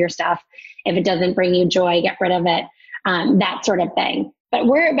go through your stuff. If it doesn't bring you joy, get rid of it, that sort of thing. But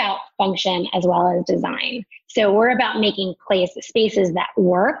we're about function as well as design. So we're about making spaces that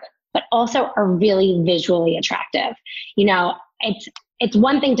work, but also are really visually attractive. You know, it's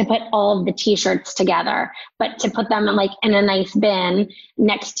one thing to put all of the t-shirts together, but to put them in a nice bin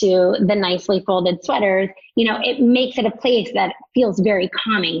next to the nicely folded sweaters, you know, it makes it a place that feels very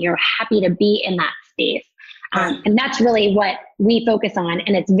calming. You're happy to be in that space. And that's really what we focus on.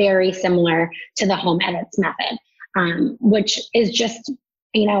 And it's very similar to the home edits method, which is just,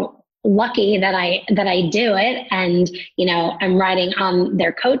 you know, lucky that I do it. And, you know, I'm riding on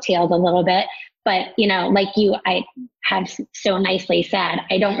their coattails a little bit. But, you know, like I have so nicely said,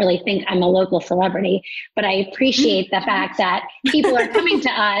 I don't really think I'm a local celebrity, but I appreciate the fact that people are coming to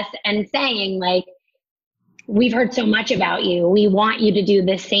us and saying, like, we've heard so much about you. We want you to do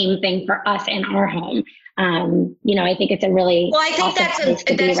the same thing for us in our home. You know, I think it's a really well, I think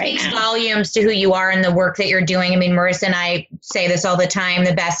that speaks volumes to who you are and the work that you're doing. I mean, Marissa and I say this all the time,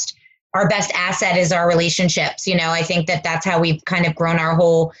 our best asset is our relationships. You know, I think that's how we've kind of grown our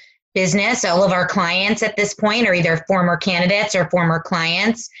whole business. All of our clients at this point are either former candidates or former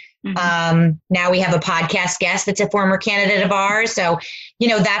clients. Now we have a podcast guest that's a former candidate of ours. So, you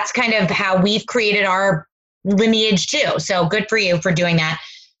know, that's kind of how we've created our lineage too. So good for you for doing that.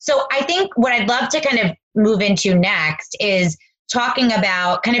 So I think what I'd love to kind of move into next is talking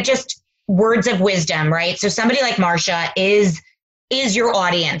about kind of just words of wisdom, right? So somebody like Marsha is your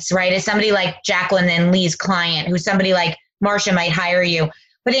audience, right? Is somebody like Jacquelin and Leigh's client, who's somebody like Marsha might hire you.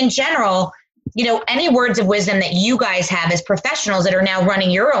 But in general, you know, any words of wisdom that you guys have as professionals that are now running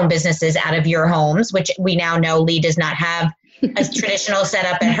your own businesses out of your homes, which we now know Leigh does not have a traditional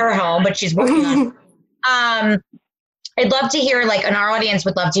setup in her home, but she's working on. I'd love to hear, like, and our audience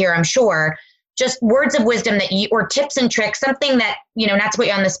would love to hear, I'm sure, just words of wisdom that you, or tips and tricks, something that, you know, not to put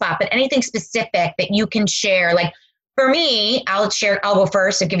you on the spot, but anything specific that you can share. Like for me, I'll go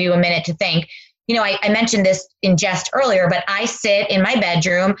first to give you a minute to think. You know, I mentioned this in jest earlier, but I sit in my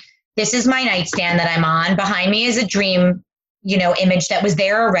bedroom. This is my nightstand that I'm on. Behind me is a dream, you know, image that was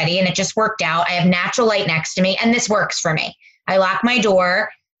there already, and it just worked out. I have natural light next to me, and this works for me. I lock my door.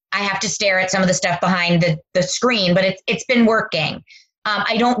 I have to stare at some of the stuff behind the screen, but it's been working.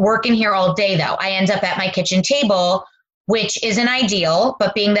 I don't work in here all day, though. I end up at my kitchen table, which isn't ideal,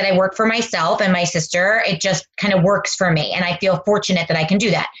 but being that I work for myself and my sister, it just kind of works for me, and I feel fortunate that I can do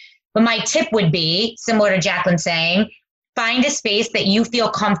that. But my tip would be, similar to Jacquelin saying, find a space that you feel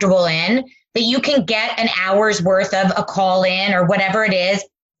comfortable in, that you can get an hour's worth of a call in or whatever it is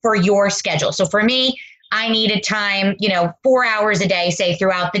for your schedule. So for me, I needed time, you know, 4 hours a day, say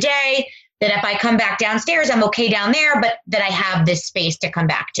throughout the day, that if I come back downstairs, I'm okay down there, but that I have this space to come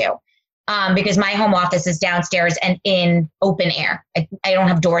back to. Because my home office is downstairs and in open air. I don't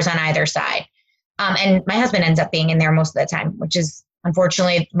have doors on either side. And my husband ends up being in there most of the time, which is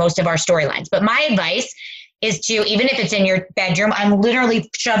unfortunately most of our storylines. But my advice is to, even if it's in your bedroom, I'm literally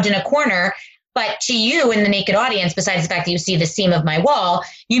shoved in a corner. But to you in the naked audience, besides the fact that you see the seam of my wall,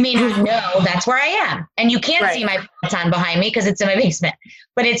 you may not know that's where I am. And you can't see my baton behind me because it's in my basement.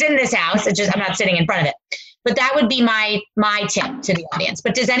 But it's in this house. It's just, I'm not sitting in front of it. But that would be my tip to the audience.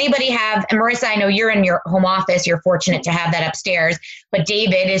 But does anybody have, and Marissa, I know you're in your home office. You're fortunate to have that upstairs. But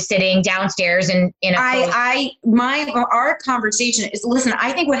David is sitting downstairs in our conversation is, listen,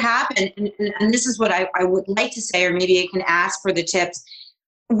 I think what happened, and this is what I would like to say, or maybe I can ask for the tips.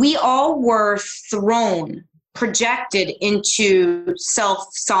 We all were projected into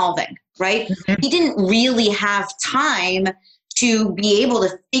self-solving, right? Mm-hmm. We didn't really have time to be able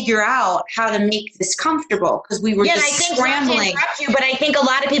to figure out how to make this comfortable because we were just scrambling. But I think a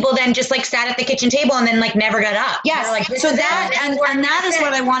lot of people then just like sat at the kitchen table and then like never got up. Yes. Like, so that and that is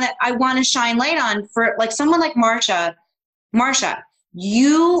what I want to shine light on for like someone like Marsha. Marsha,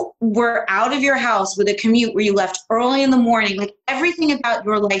 you were out of your house with a commute where you left early in the morning. Like everything about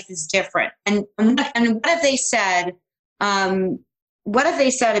your life is different. And what have they said? What have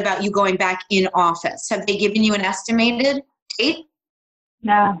they said about you going back in office? Have they given you an estimated date?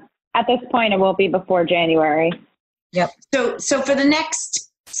 No, at this point, it will be before January. Yep. So for the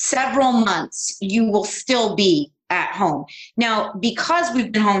next several months, you will still be at home. Now, because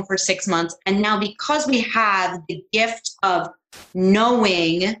we've been home for 6 months, and now because we have the gift of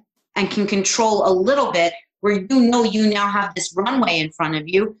knowing and can control a little bit, where you now have this runway in front of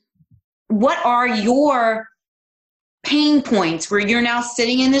you, what are your pain points where you're now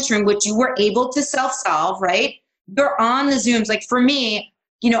sitting in this room, which you were able to self-solve, right? You're on the Zooms. Like for me,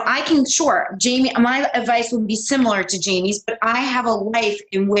 Jamie, my advice would be similar to Jamie's, but I have a life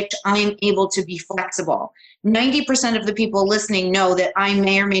in which I am able to be flexible. 90% of the people listening know that I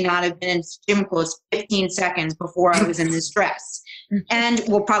may or may not have been in gym clothes 15 seconds before I was in this dress. And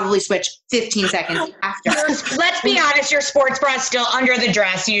we'll probably switch 15 seconds after. Let's be honest, your sports bra is still under the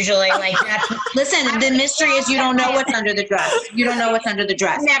dress usually. Like that's Listen, the mystery is you don't know what's under the dress. You don't know what's under the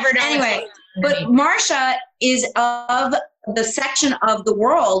dress. Never know. Anyway, but Marsha is of the section of the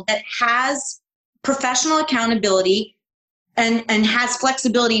world that has professional accountability and has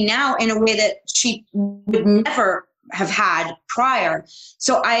flexibility now in a way that she would never have had prior.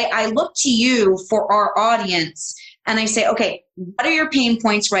 So I look to you for our audience and I say, okay, what are your pain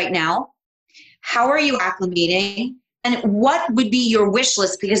points right now? How are you acclimating? And what would be your wish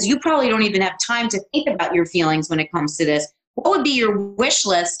list? Because you probably don't even have time to think about your feelings when it comes to this. What would be your wish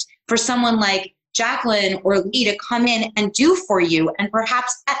list for someone like Jacquelin or Leigh to come in and do for you? And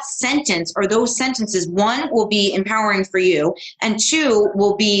perhaps that sentence or those sentences, one, will be empowering for you, and two,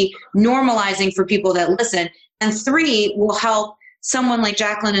 will be normalizing for people that listen, and three, will help someone like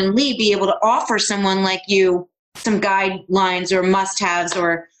Jacquelin and Leigh be able to offer someone like you some guidelines or must-haves,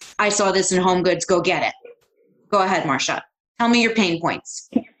 or I saw this in Home Goods, go get it. Go ahead, Marsha. Tell me your pain points.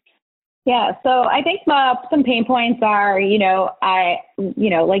 Yeah, so I think some pain points are,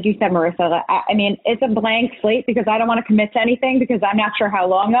 like you said, Marissa, I mean, it's a blank slate because I don't want to commit to anything because I'm not sure how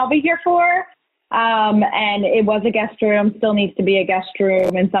long I'll be here for. And it was a guest room, still needs to be a guest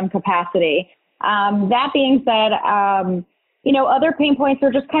room in some capacity. That being said, other pain points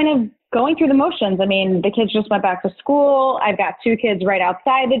are just kind of going through the motions. I mean, the kids just went back to school. I've got 2 kids right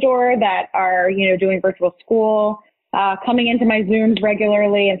outside the door that are, doing virtual school, coming into my Zooms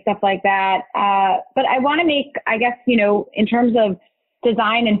regularly and stuff like that. But I want to make, I guess, in terms of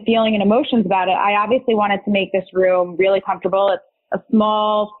design and feeling and emotions about it, I obviously wanted to make this room really comfortable. It's a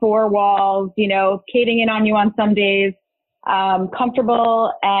small 4 walls, caving in on you on some days,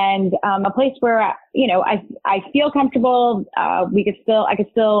 comfortable, and a place where, I feel comfortable. I could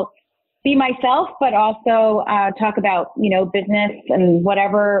still be myself, but also talk about, business and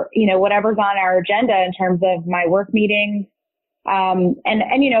whatever's on our agenda in terms of my work meetings. And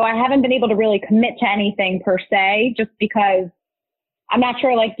I haven't been able to really commit to anything per se, just because I'm not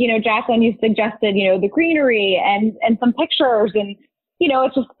sure, like, Jacquelin, you suggested, the greenery and some pictures, and,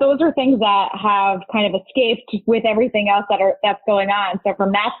 it's just, those are things that have kind of escaped with everything else that's going on. So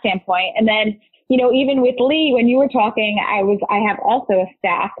from that standpoint, and then, even with Leigh, when you were talking, I have also a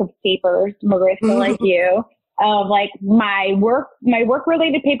stack of papers, Marissa, like you, of like my work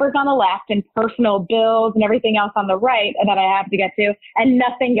related papers on the left and personal bills and everything else on the right that I have to get to, and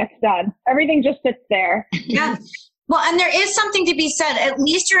nothing gets done. Everything just sits there. Yeah. Well, and there is something to be said. At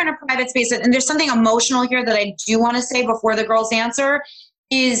least you're in a private space. And there's something emotional here that I do want to say before the girls answer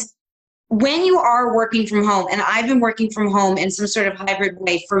is, when you are working from home, and I've been working from home in some sort of hybrid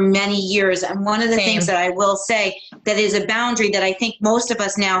way for many years, and one of the things that I will say that is a boundary that I think most of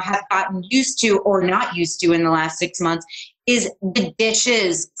us now have gotten used to or not used to in the last 6 months is the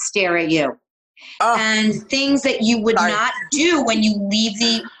dishes stare at you. And things that you would not do when you leave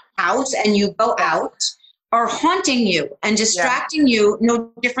the house and you go out are haunting you and distracting you,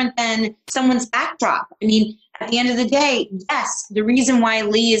 no different than someone's backdrop. I mean, at the end of the day, yes, the reason why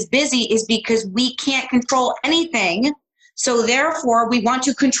Leigh is busy is because we can't control anything. So therefore, we want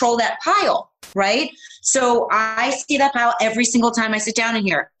to control that pile, right? So I see that pile every single time I sit down in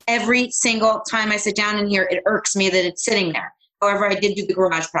here. Every single time I sit down in here, it irks me that it's sitting there. However, I did do the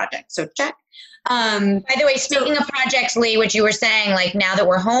garage project, so check. By the way, speaking of projects, Leigh, which you were saying, like, now that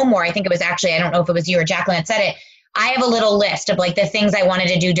we're home, or I think it was actually, I don't know if it was you or Jacquelin that said it, I have a little list of like the things I wanted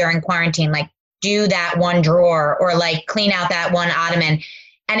to do during quarantine, like do that one drawer or like clean out that one ottoman.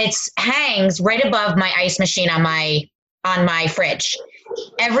 And it hangs right above my ice machine on my fridge.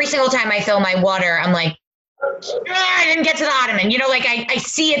 Every single time I fill my water, I'm like, I didn't get to the ottoman. Like I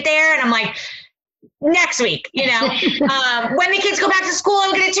see it there and I'm like, next week, when the kids go back to school,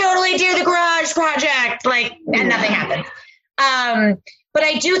 I'm going to totally do the garage project, and nothing happens. But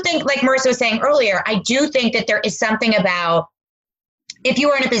I do think, like Marissa was saying earlier, I do think that there is something about, if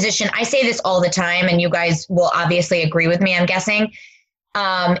you are in a position, I say this all the time, and you guys will obviously agree with me, I'm guessing,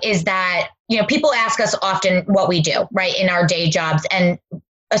 is that, people ask us often what we do, right, in our day jobs. And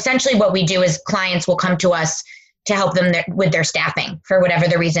essentially what we do is clients will come to us to help them with their staffing for whatever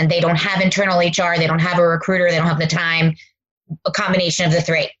the reason. They don't have internal HR, they don't have a recruiter, they don't have the time, a combination of the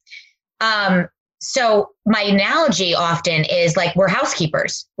three. So my analogy often is like, we're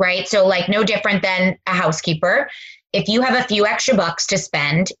housekeepers, right? So like no different than a housekeeper. If you have a few extra bucks to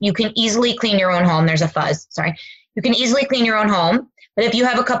spend, you can easily clean your own home. There's a fuzz, sorry. You can easily clean your own home. But if you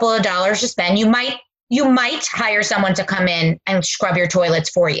have a couple of dollars to spend, you might hire someone to come in and scrub your toilets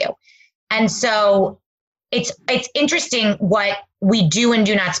for you. And so it's interesting what we do and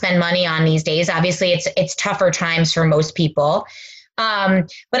do not spend money on these days. Obviously, it's tougher times for most people. But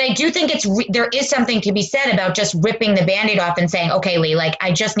I do think there is something to be said about just ripping the Band-Aid off and saying, okay, Leigh, like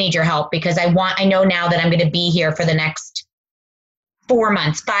I just need your help because I know now that I'm going to be here for the next 4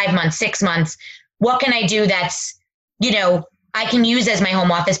 months, 5 months, 6 months. What can I do that's, I can use as my home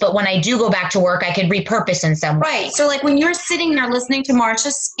office, but when I do go back to work, I could repurpose in some way. Right. So like when you're sitting there listening to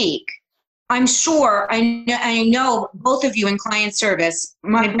Marsha speak, I'm sure, I know both of you in client service,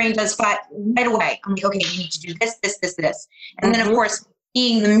 my brain does right away. I'm like, okay, you need to do this, this, this, this. And then of course,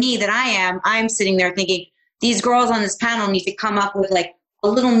 being the me that I am, I'm sitting there thinking, these girls on this panel need to come up with like a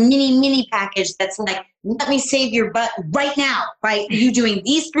little mini package that's like, let me save your butt right now by you doing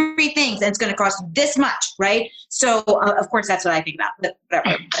these 3 things, and it's going to cost this much, right? So of course, that's what I think about. But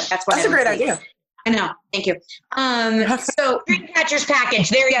whatever. That's a great idea. I know. Thank you. So Dreamcatchers package.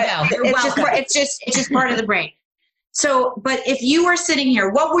 There you go. It's just part of the brain. So, but if you were sitting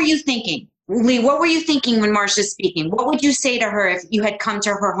here, what were you thinking? Leigh, what were you thinking when Marsha's speaking? What would you say to her if you had come to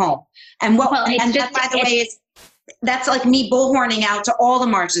her home? And that's like me bullhorning out to all the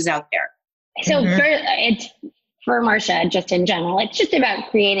Marshas out there. So for Marsha, just in general, it's just about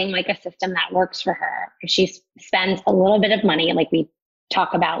creating like a system that works for her. If she spends a little bit of money, like we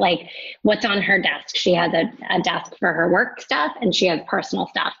talk about, like what's on her desk. She has a desk for her work stuff and she has personal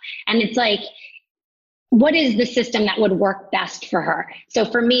stuff. And it's like, what is the system that would work best for her? So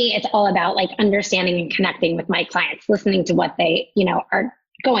for me, it's all about like understanding and connecting with my clients, listening to what they, are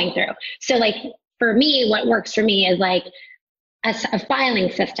going through. So like for me, what works for me is like a filing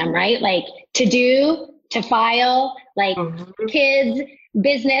system, right? Like to file, like kids,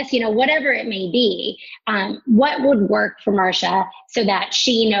 business, whatever it may be. What would work for Marsha so that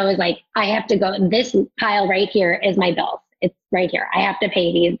she knows, like, I have to go, this pile right here is my bills. It's right here. I have to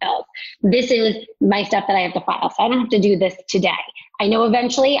pay these bills. This is my stuff that I have to file. So I don't have to do this today. I know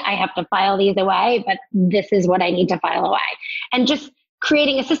eventually I have to file these away, but this is what I need to file away. And just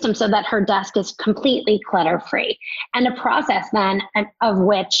creating a system so that her desk is completely clutter-free, and a process then of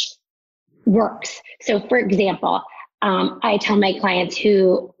which works. So for example, I tell my clients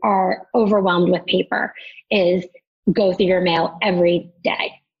who are overwhelmed with paper is go through your mail every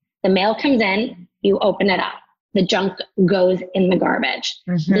day. The mail comes in, you open it up. The junk goes in the garbage.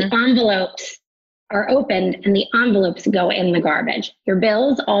 The envelopes are opened and the envelopes go in the garbage. Your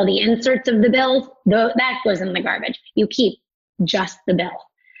bills, all the inserts of the bills, that goes in the garbage. You keep just the bill.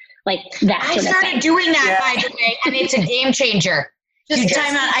 Like that sort of thing. I started doing that, by the way, and it's a game changer. Just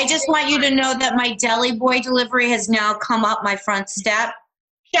time out. I just want you to know that my Deli Boy delivery has now come up my front step.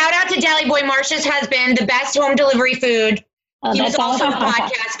 Shout out to Deli Boy, Marsha's husband, the best home delivery food. Oh, he was also a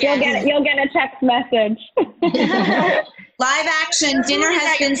podcast guest. You'll get a text message. Live action, dinner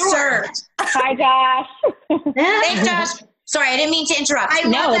has been served. Hi, Josh. Thanks, Josh. Sorry, I didn't mean to interrupt. I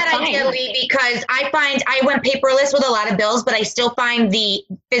love that idea, Leigh, because I went paperless with a lot of bills, but I still find the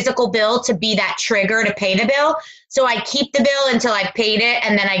physical bill to be that trigger to pay the bill. So I keep the bill until I've paid it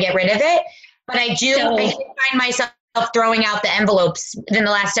and then I get rid of it. But I do find myself throwing out the envelopes in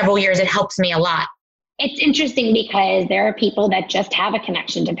the last several years. It helps me a lot. It's interesting because there are people that just have a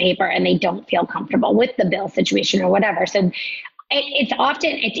connection to paper and they don't feel comfortable with the bill situation or whatever. So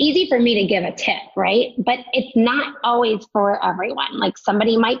it's easy for me to give a tip, right? But it's not always for everyone. Like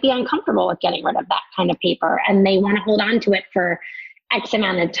somebody might be uncomfortable with getting rid of that kind of paper and they want to hold on to it for X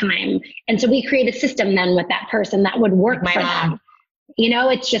amount of time. And so we create a system then with that person that would work for them.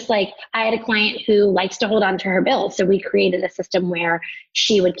 It's just like I had a client who likes to hold on to her bills. So we created a system where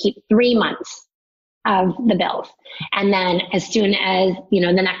she would keep 3 months of the bills. And then as soon as, the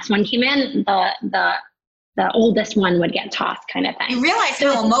next one came in, the oldest one would get tossed, kind of thing. You realize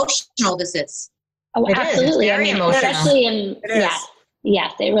how emotional this is. Oh, it absolutely. Is. Very emotional. Especially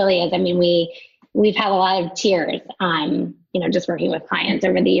yes, it really is. I mean, we've had a lot of tears, just working with clients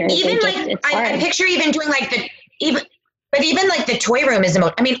over the years. Even I picture even doing like even the toy room is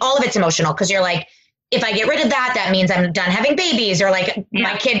all of it's emotional because you're like, if I get rid of that, that means I'm done having babies, or like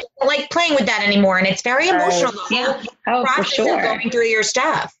my kid doesn't like playing with that anymore. And it's very emotional. Yeah. Oh, for sure. Of going through your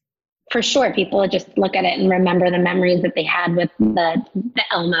stuff. For sure. People just look at it and remember the memories that they had with the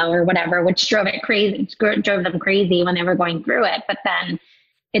Elmo or whatever, which drove them crazy when they were going through it. But then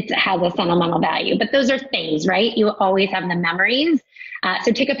it has a sentimental value. But those are things, right? You always have the memories.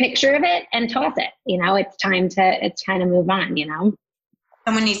 So take a picture of it and toss it. You know, it's time to move on, you know?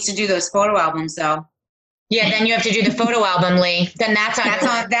 Someone needs to do those photo albums though. Yeah, then you have to do the photo album, Leigh. Then that's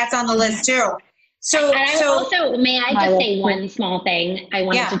on the list too. So also, may I just say one small thing? I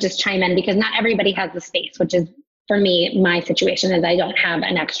wanted to just chime in because not everybody has the space, which is, for me, my situation is I don't have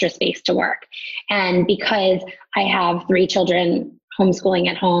an extra space to work. And because I have 3 children homeschooling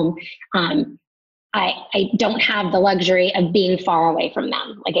at home, I don't have the luxury of being far away from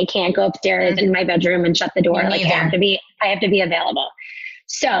them. Like I can't go upstairs in my bedroom and shut the door. Like I have to be available.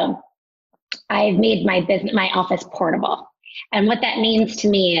 So I've made my office portable. And what that means to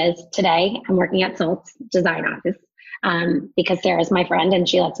me is today I'm working at Salt's design office because Sarah's my friend and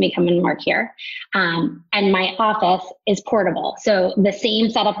she lets me come and work here. And my office is portable. So the same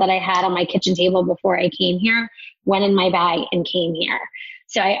setup that I had on my kitchen table before I came here went in my bag and came here.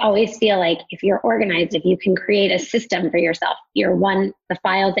 So I always feel like if you're organized, if you can create a system for yourself, the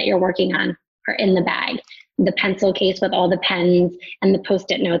files that you're working on are in the bag. The pencil case with all the pens and the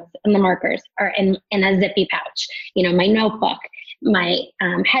Post-it notes and the markers are in a zippy pouch. You know, my notebook, my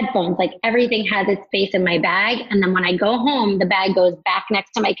headphones, like everything has its space in my bag. And then when I go home, the bag goes back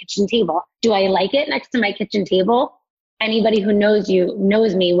next to my kitchen table. Do I like it next to my kitchen table? Anybody who knows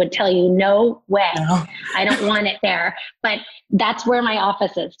me would tell you, no way. No. I don't want it there. But that's where my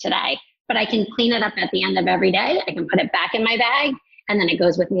office is today. But I can clean it up at the end of every day. I can put it back in my bag. And then it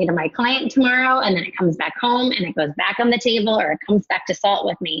goes with me to my client tomorrow. And then it comes back home and it goes back on the table or it comes back to Salt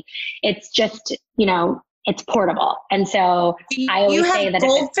with me. It's just, you know, it's portable. And so I always say that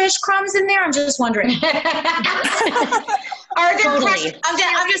goldfish crumbs in there. I'm just wondering. Are there totally.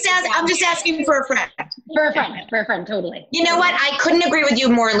 I'm just asking for a friend. For a friend, totally. You know what? I couldn't agree with you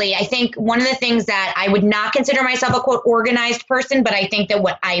more, Leigh. I think one of the things that I would not consider myself a quote organized person, but I think that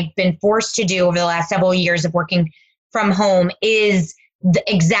what I've been forced to do over the last several years of working from home is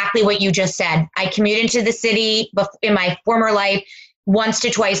exactly what you just said. I commute into the city in my former life once to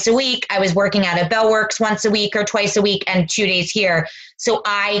twice a week. I was working out at Bellworks once a week or twice a week and 2 days here. So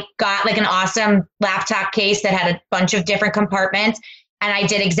I got like an awesome laptop case that had a bunch of different compartments. And I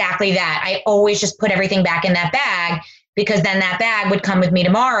did exactly that. I always just put everything back in that bag because then that bag would come with me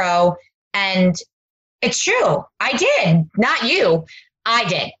tomorrow. And it's true. I did. Not you. I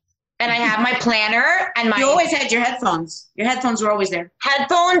did. And I have my planner and You always had your headphones. Your headphones were always there.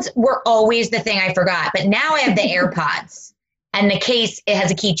 Headphones were always the thing I forgot. But now I have the AirPods. And the case, it has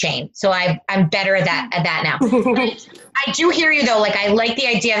a keychain. So I'm better at that now. I do hear you though. Like I like the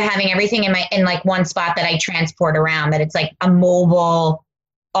idea of having everything in like one spot that I transport around, that it's like a mobile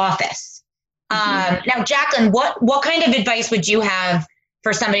office. Now, Jacquelin, what kind of advice would you have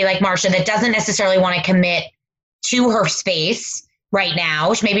for somebody like Marsha that doesn't necessarily want to commit to her space right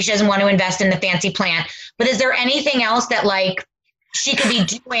now? Maybe she doesn't want to invest in the fancy plant, but is there anything else that like she could be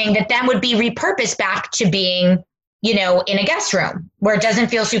doing that then would be repurposed back to being, you know, in a guest room where it doesn't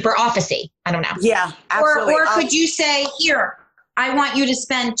feel super officey? I don't know. Yeah, absolutely. Or could you say, here, I want you to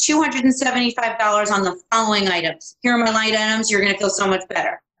spend $275 on the following items. Here are my line items. You're going to feel so much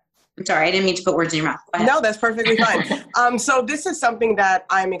better. I'm sorry, I didn't mean to put words in your mouth. No, that's perfectly fine. So this is something that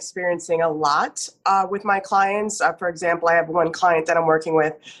I'm experiencing a lot with my clients. For example, I have one client that I'm working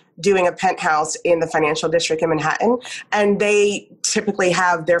with doing a penthouse in the financial district in Manhattan. And they typically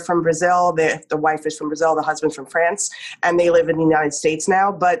they're from Brazil. The wife is from Brazil, the husband's from France, and they live in the United States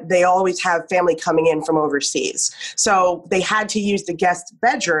now, but they always have family coming in from overseas. So they had to use the guest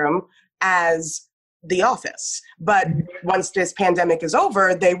bedroom as the office. But once this pandemic is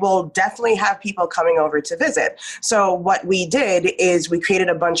over, they will definitely have people coming over to visit. So what we did is we created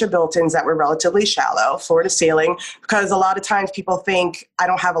a bunch of built-ins that were relatively shallow, floor to ceiling, because a lot of times people think, I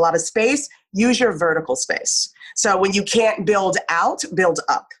don't have a lot of space. Use your vertical space. So when you can't build out, build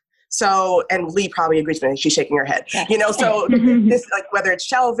up. So, and Leigh probably agrees with me, she's shaking her head, you know, so this, like whether it's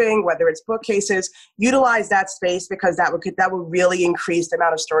shelving, whether it's bookcases, utilize that space because that would really increase the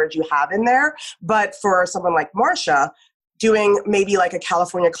amount of storage you have in there. But for someone like Marsha, doing maybe like a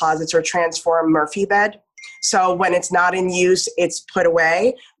California Closets or Transform Murphy bed, So when it's not in use, it's put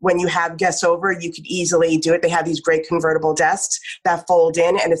away. When you have guests over, you could easily do it. They have these great convertible desks that fold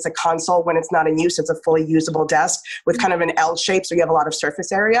in, and it's a console. When it's not in use, it's a fully usable desk with kind of an L shape, so you have a lot of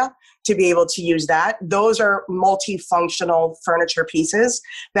surface area to be able to use that. Those are multifunctional furniture pieces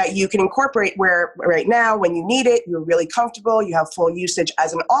that you can incorporate where right now, when you need it, you're really comfortable, you have full usage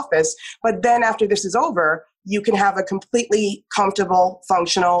as an office. But then after this is over, you can have a completely comfortable,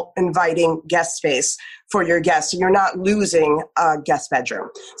 functional, inviting guest space for your guests. So you're not losing a guest bedroom.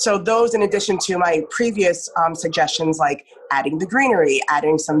 So those, in addition to my previous suggestions, like adding the greenery,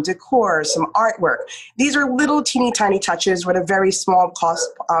 adding some decor, some artwork. These are little teeny tiny touches with a very small cost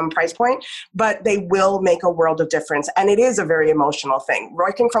price point, but they will make a world of difference. And it is a very emotional thing.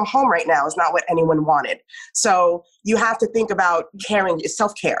 Working from home right now is not what anyone wanted. So you have to think about caring,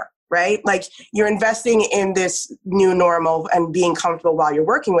 self-care. Right? Like you're investing in this new normal and being comfortable while you're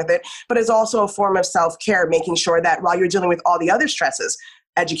working with it, but it's also a form of self-care, making sure that while you're dealing with all the other stresses,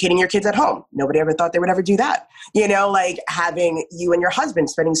 educating your kids at home. Nobody ever thought they would ever do that. You know, like having you and your husband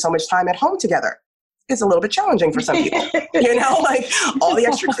spending so much time at home together is a little bit challenging for some people. You know, like all the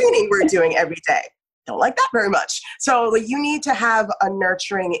extra cleaning we're doing every day. Don't like that very much. So like, you need to have a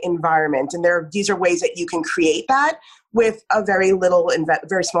nurturing environment. And these are ways that you can create that with a very little,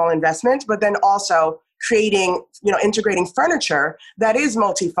 very small investment, but then also creating, integrating furniture that is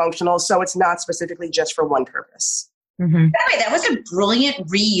multifunctional. So it's not specifically just for one purpose. Mm-hmm. By the way, that was a brilliant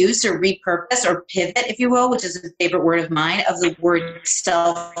reuse or repurpose or pivot, if you will, which is a favorite word of mine, of the word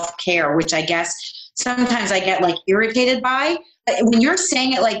self-care, which I guess sometimes I get like irritated by. But when you're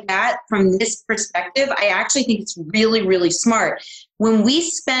saying it like that, from this perspective, I actually think it's really, really smart. When we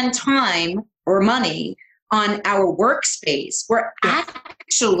spend time or money on our workspace, we're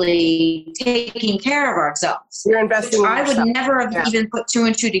actually taking care of ourselves. You're investing in I yourself. would never have even put two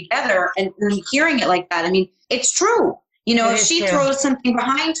and two together, and hearing it like that, I mean, it's true. If she throws something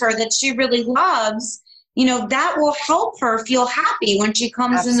behind her that she really loves, that will help her feel happy when she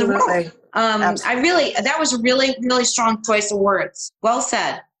comes in the room. That was a really, really strong choice of words. Well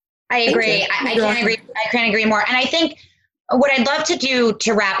said. I agree. I can't agree more. And I think what I'd love to do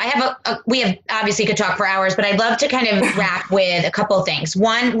to wrap, we have obviously could talk for hours, but I'd love to kind of wrap with a couple of things.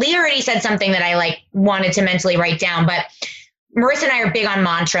 One, Leigh already said something that I wanted to mentally write down, but Marissa and I are big on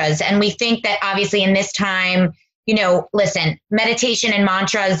mantras. And we think that obviously in this time, listen, meditation and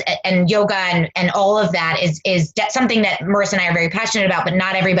mantras and yoga and all of that is something that Marissa and I are very passionate about, but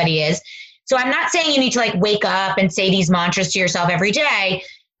not everybody is. So I'm not saying you need to wake up and say these mantras to yourself every day,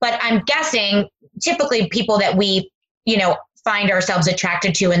 but I'm guessing typically people that we, find ourselves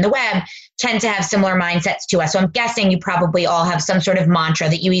attracted to in the web tend to have similar mindsets to us. So I'm guessing you probably all have some sort of mantra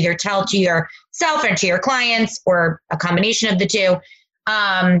that you either tell to yourself or to your clients or a combination of the two.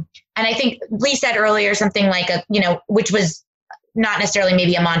 And I think Leigh said earlier something like which was not necessarily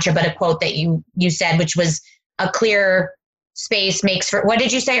maybe a mantra, but a quote that you said, which was a clear space makes for, what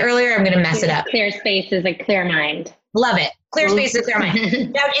did you say earlier? I'm going to mess it up. Clear space is a clear mind. Love it. Clear space is a clear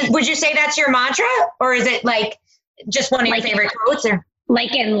mind. Now, would you say that's your mantra, or is it just one of your favorite quotes? Or?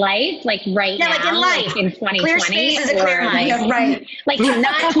 Like in life, right now? Like in life. In 2020. Clear space is a clear mind. Yeah, right.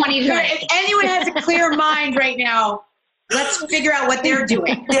 Not 2020. If anyone has a clear mind right now, let's figure out what they're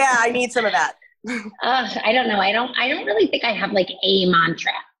doing. Yeah, I need some of that. I don't know. I don't really think I have a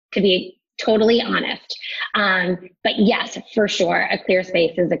mantra, to be totally honest. But yes, for sure, a clear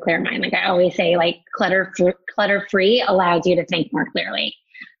space is a clear mind. I always say, clutter-free allows you to think more clearly,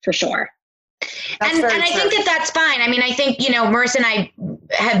 for sure. And I think that's fine. I mean, I think, Marissa and I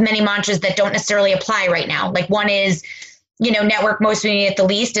have many mantras that don't necessarily apply right now. One is, network most we need at the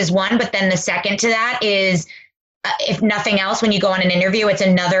least is one. But then the second to that is, if nothing else, when you go on an interview, it's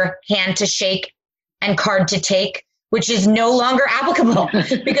another hand to shake and card to take, which is no longer applicable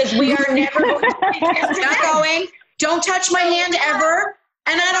because we are never not going. Don't touch my hand ever.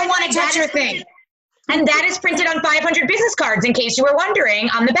 And I don't want to touch your thing. And that is printed on 500 business cards, in case you were wondering,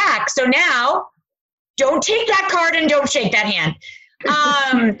 on the back. So now, don't take that card and don't shake that hand.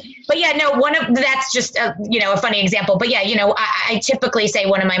 But yeah, no, that's just a funny example. But yeah, I typically say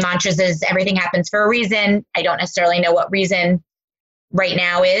one of my mantras is everything happens for a reason. I don't necessarily know what reason right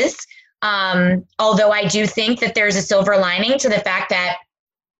now is. Although I do think that there's a silver lining to the fact that,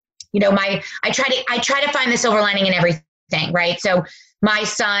 I try to find the silver lining in everything, right? So my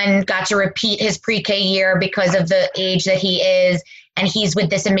son got to repeat his pre-K year because of the age that he is, and he's with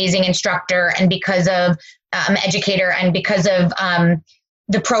this amazing instructor, and because of educator, and because of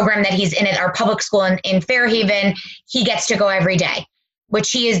the program that he's in at our public school in Fairhaven, he gets to go every day, which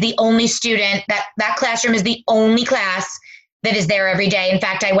he is the only student, that classroom is the only class that is there every day. In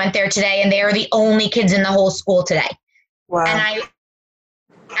fact, I went there today and they are the only kids in the whole school today. Wow. And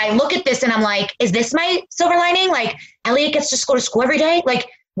I look at this and I'm like, is this my silver lining? Like, Elliot gets to go to school every day? Like,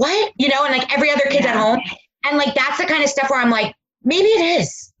 what? You know, and like every other kid's at home. And like, that's the kind of stuff where I'm like, maybe it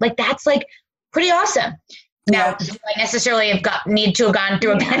is. Like, that's like pretty awesome. Now, do I necessarily need to have gone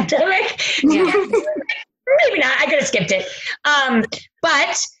through a pandemic? Maybe not. I could have skipped it.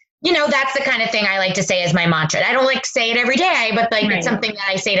 But you know, that's the kind of thing I like to say as my mantra. I don't like say it every day, but like it's something that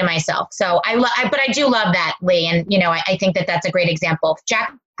I say to myself. So but I do love that, Leigh. And, you know, I think that that's a great example.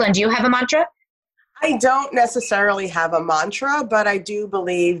 Jacquelin, do you have a mantra? I don't necessarily have a mantra, but I do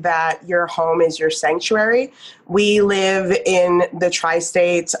believe that your home is your sanctuary. We live in the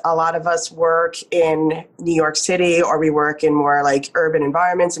tri-states. A lot of us work in New York City, or we work in more like urban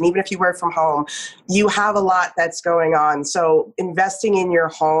environments. And even if you work from home, you have a lot that's going on. So investing in your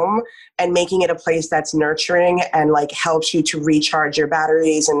home and making it a place that's nurturing and like helps you to recharge your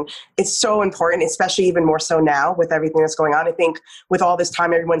batteries. And it's so important, especially even more so now with everything that's going on. I think with all this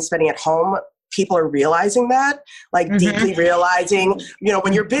time everyone's spending at home, people are realizing that, like deeply realizing, you know,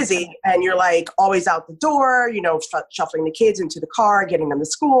 when you're busy and you're like always out the door, you know, shuffling the kids into the car, getting them to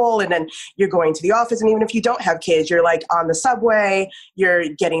school, and then you're going to the office. And even if you don't have kids, you're like on the subway, you're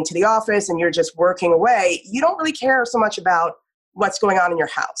getting to the office and you're just working away. You don't really care so much about what's going on in your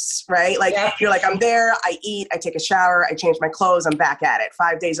house, right? Like you're like, I'm there, I eat, I take a shower, I change my clothes, I'm back at it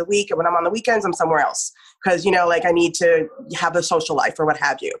 5 days a week. And when I'm on the weekends, I'm somewhere else. Because, you know, like I need to have a social life or what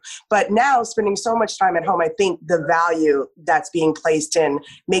have you. But now spending so much time at home, I think the value that's being placed in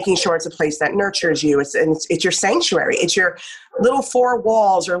making sure it's a place that nurtures you. It's your sanctuary. It's your little four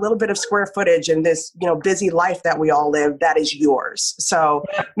walls or a little bit of square footage in this, you know, busy life that we all live, that is yours. So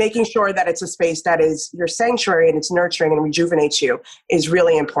making sure that it's a space that is your sanctuary and it's nurturing and rejuvenates you is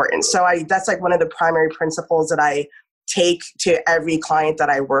really important. So that's like one of the primary principles that I take to every client that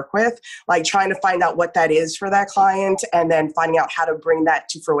I work with, like trying to find out what that is for that client and then finding out how to bring that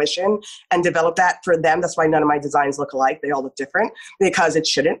to fruition and develop that for them. That's why none of my designs look alike. They all look different because it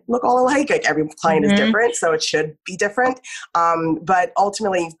shouldn't look all alike. Like every client is different, so it should be different. But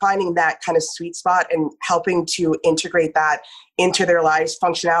ultimately finding that kind of sweet spot and helping to integrate that into their lives.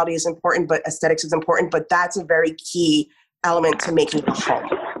 Functionality is important, but aesthetics is important. But that's a very key element to making it a home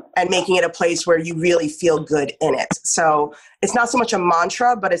and making it a place where you really feel good in it. So it's not so much a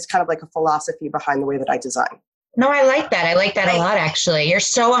mantra, but it's kind of like a philosophy behind the way that I design. No, I like that. I like that a lot, actually. You're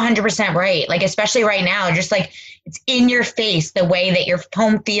so 100% right. Like, especially right now, just like it's in your face, the way that your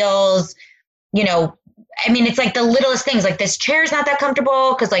home feels, you know. I mean, it's like the littlest things, like this chair's not that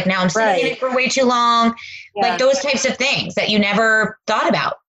comfortable because like now I'm sitting in it for way too long. Like those types of things that you never thought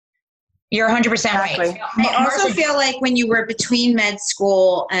about. You're 100% right. I also feel like when you were between med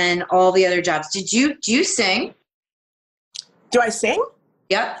school and all the other jobs, do you sing? Do I sing?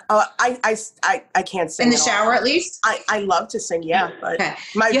 Yep. I can't sing in the shower at least. I love to sing. Yeah. But okay.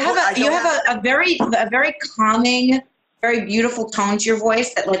 You have a very calming, very beautiful tone to your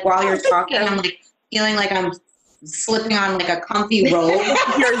voice that like while you're talking, I'm like feeling like I'm slipping on like a comfy robe.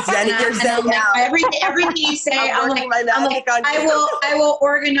 You're zen now. Everything you say, I'm like, I will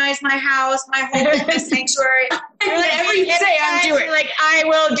organize my house, my home is my sanctuary. Everything you say, I'm doing. Like, I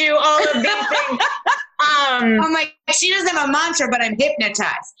will do all of these things. I'm like, she doesn't have a mantra, but I'm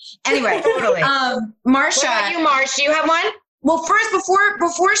hypnotized. Anyway, totally. Marsha. What about you, Marsh? Do you have one? Well, first,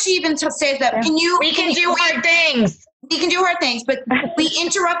 before she even says that, we can do hard things. We can do hard things, but we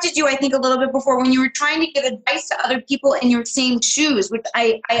interrupted you, I think, a little bit before when you were trying to give advice to other people in your same shoes, which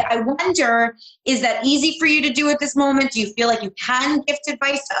I wonder, is that easy for you to do at this moment? Do you feel like you can gift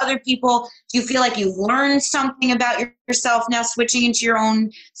advice to other people? Do you feel like you've learned something about yourself now switching into your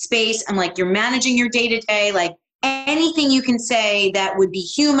own space and like you're managing your day-to-day? Like anything you can say that would be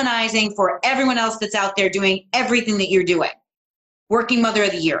humanizing for everyone else that's out there doing everything that you're doing? Working Mother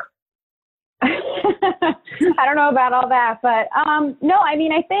of the Year. I don't know about all that, but no, I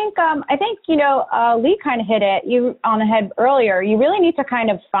mean, I think you know, Leigh kind of hit it on the head earlier. You really need to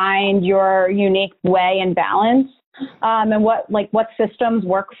kind of find your unique way and balance, and what systems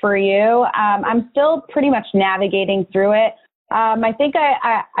work for you. I'm still pretty much navigating through it. I think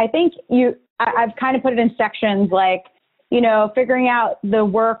I've kind of put it in sections, like, you know, figuring out the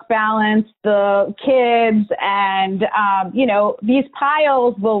work balance, the kids, and, you know, these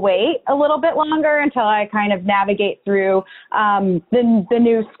piles will wait a little bit longer until I kind of navigate through the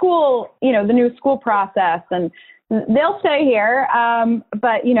new school, you know, the new school process. And they'll stay here,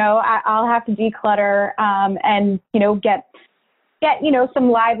 but, you know, I'll have to declutter and, you know, get, you know,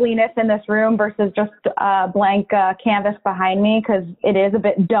 some liveliness in this room versus just blank canvas behind me, because it is a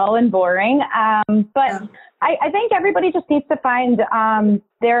bit dull and boring. But I think everybody just needs to find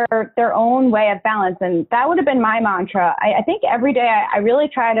their own way of balance. And that would have been my mantra. I think every day I really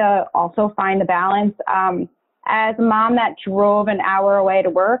try to also find the balance. As a mom that drove an hour away to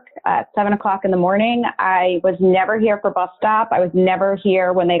work at 7 o'clock in the morning, I was never here for bus stop. I was never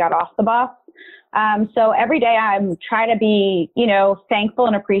here when they got off the bus. So every day I'm trying to be, thankful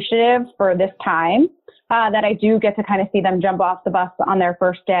and appreciative for this time. That I do get to kind of see them jump off the bus on their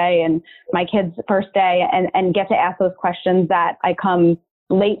first day and my kids' first day and get to ask those questions that I come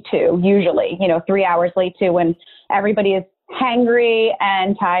late to, usually, 3 hours late to, when everybody is hangry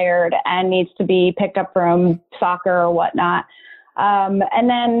and tired and needs to be picked up from soccer or whatnot. And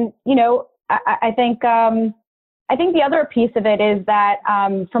then, I think the other piece of it is that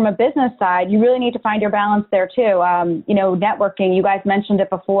from a business side, you really need to find your balance there too. Networking, you guys mentioned it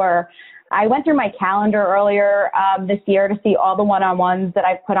before. I went through my calendar earlier this year to see all the one-on-ones that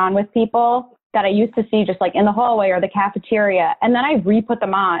I've put on with people that I used to see just like in the hallway or the cafeteria. And then I re-put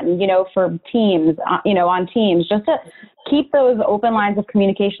them on, for teams, on teams, just to keep those open lines of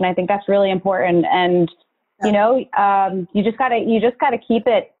communication. I think that's really important. And, you just gotta keep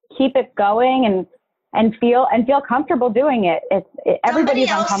it going and feel comfortable doing it.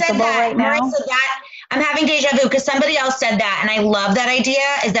 Everybody's uncomfortable right now. Marissa, I'm having deja vu because somebody else said that. And I love that idea,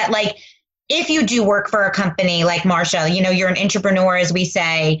 is that like, if you do work for a company like Marsha, you're an entrepreneur, as we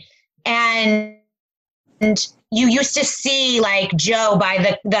say, and you used to see like Joe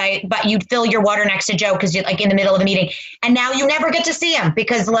but you'd fill your water next to Joe because you're like in the middle of a meeting, and now you never get to see him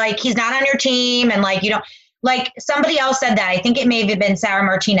because like he's not on your team, and like like somebody else said that. I think it may have been Sarah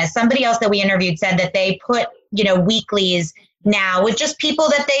Martinez. Somebody else that we interviewed said that they put weeklies now with just people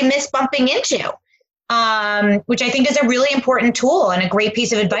that they miss bumping into. Which I think is a really important tool and a great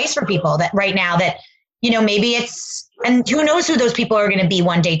piece of advice for people that right now that, maybe it's, and who knows who those people are going to be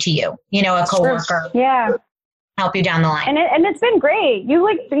one day to you, a coworker. Yeah. Help you down the line. And it's been great. You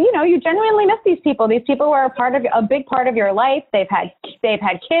you genuinely miss these people. These people were a big part of your life. They've had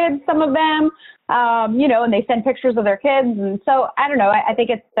kids, some of them, and they send pictures of their kids. And so I don't know, I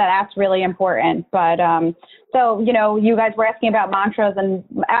think that's really important. But, so, you guys were asking about mantras, and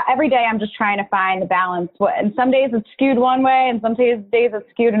every day I'm just trying to find the balance. And some days it's skewed one way and some days it's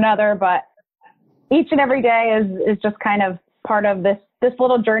skewed another, but each and every day is just kind of part of this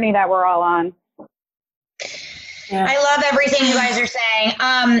little journey that we're all on. Yeah. I love everything you guys are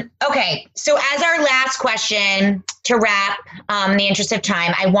saying. Okay. So as our last question to wrap, in the interest of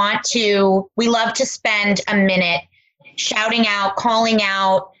time, we love to spend a minute shouting out, calling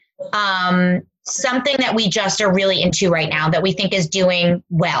out, something that we just are really into right now that we think is doing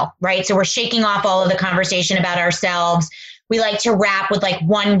well, right? So we're shaking off all of the conversation about ourselves. We like to wrap with like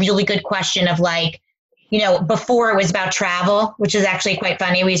one really good question of like, before it was about travel, which is actually quite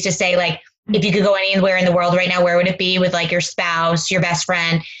funny. We used to say like, if you could go anywhere in the world right now, where would it be, with like your spouse, your best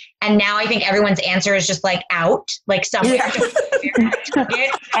friend? And now I think everyone's answer is just like out, like somewhere.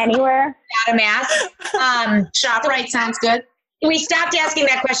 Yeah. Anywhere. Without a mask. ShopRite sounds good. We stopped asking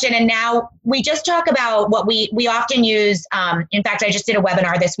that question, and now we just talk about what we often use. In fact, I just did a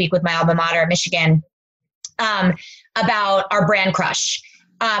webinar this week with my alma mater at Michigan about our brand crush.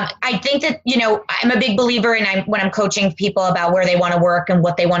 I think that, I'm a big believer in when I'm coaching people about where they want to work and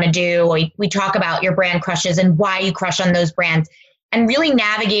what they want to do. We talk about your brand crushes and why you crush on those brands, and really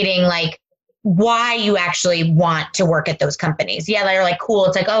navigating like why you actually want to work at those companies. Yeah, they're like, cool.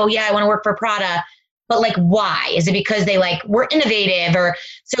 It's like, oh yeah, I want to work for Prada. But like, why? Is it because they like were innovative? Or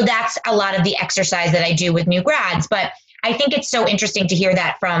so that's a lot of the exercise that I do with new grads. But I think it's so interesting to hear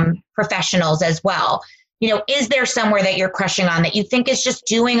that from professionals as well. Is there somewhere that you're crushing on that you think is just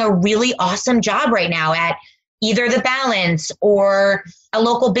doing a really awesome job right now at either the Balance or a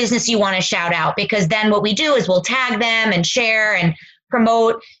local business you want to shout out? Because then what we do is we'll tag them and share and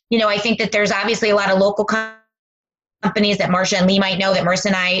promote. I think that there's obviously a lot of local companies that Marsha and Leigh might know that Marissa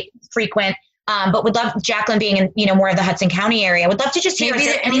and I frequent. But would love, Jacquelin being in, more of the Hudson County area, would love to just hear.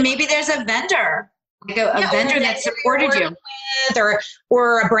 Maybe there's a vendor, like a vendor that supported you.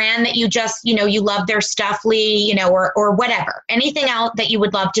 Or a brand that you just, you love their stuff, Leigh, or whatever. Anything out that you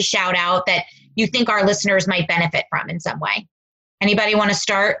would love to shout out that you think our listeners might benefit from in some way. Anybody want to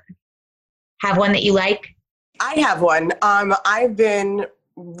start? Have one that you like? I have one. I've been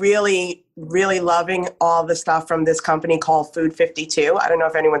really loving all the stuff from this company called Food 52. I don't know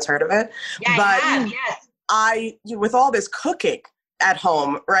if anyone's heard of it. Yeah, but I have, yes. with all this cooking at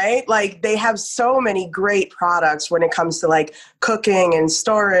home, right? Like they have so many great products when it comes to like cooking and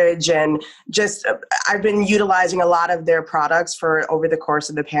storage, and just I've been utilizing a lot of their products for over the course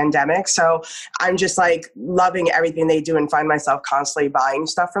of the pandemic. So I'm just like loving everything they do and find myself constantly buying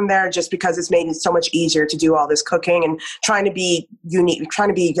stuff from there just because it's made it so much easier to do all this cooking and trying to be unique, trying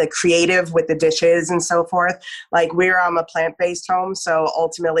to be like creative with the dishes and so forth. Like we're a plant-based home, so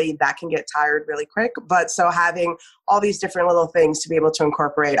ultimately that can get tired really quick. But so having all these different little things to be able to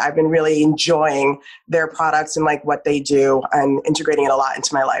incorporate, I've been really enjoying their products and like what they do and integrating it a lot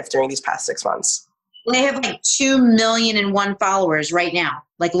into my life during these past 6 months. They have like 2,000,001 followers right now.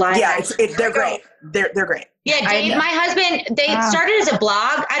 Like live. Yeah, they're great. They're great. Yeah, Dave, my husband, they started as a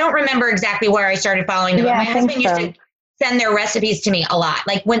blog. I don't remember exactly where I started following them. My husband used to send their recipes to me a lot.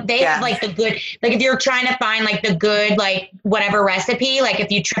 Like when they have like the good, like if you're trying to find like the good, like whatever recipe, like if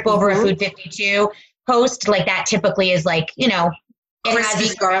you trip over a Food 52 post, like that typically is like, you know, it crispy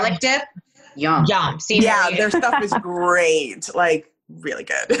has garlic dip. Yum. See, yeah, their stuff is great. Like really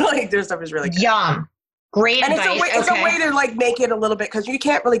good. Like their stuff is really good. Yum. Great and advice. It's a way to like make it a little bit, because you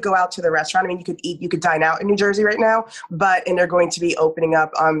can't really go out to the restaurant. I mean, you could dine out in New Jersey right now, and they're going to be opening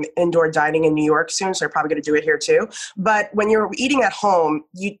up indoor dining in New York soon, so they're probably going to do it here too. But when you're eating at home,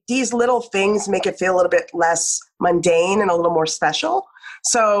 these little things make it feel a little bit less mundane and a little more special.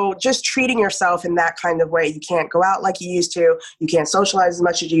 So just treating yourself in that kind of way. You can't go out like you used to. You can't socialize as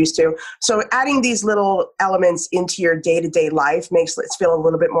much as you used to. So adding these little elements into your day-to-day life makes it feel a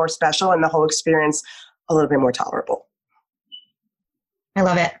little bit more special and the whole experience a little bit more tolerable. I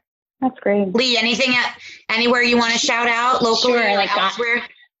love it. That's great. Leigh, anywhere you want to shout out locally or like elsewhere?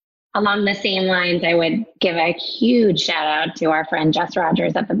 Along the same lines, I would give a huge shout out to our friend Jess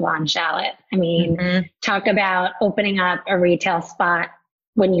Rogers at the Blonde Shallot. I mean, talk about opening up a retail spot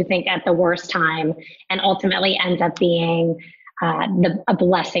when you think at the worst time, and ultimately ends up being a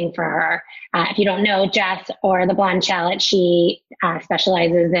blessing for her. If you don't know Jess or the Blonde Shallot, she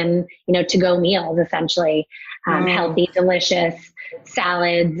specializes in, to-go meals, essentially, healthy, delicious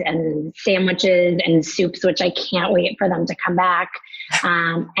salads and sandwiches and soups, which I can't wait for them to come back.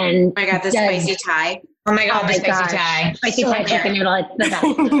 And oh my God, the spicy Thai. Oh my God, the spicy Thai. Spicy Thai chicken noodle. It's the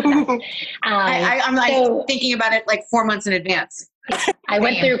best. I'm like thinking about it like 4 months in advance. I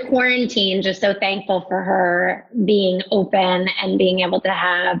went through quarantine, just so thankful for her being open and being able to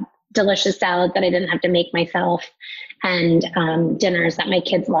have delicious salads that I didn't have to make myself, and dinners that my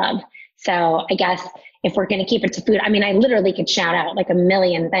kids love. So I guess if we're going to keep it to food, I mean, I literally could shout out like a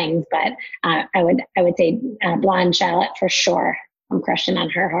million things, but I would say Blonde Shallot for sure. I'm crushing on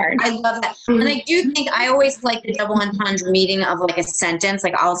her hard. I love that. And I do think I always like the double entendre meaning of like a sentence.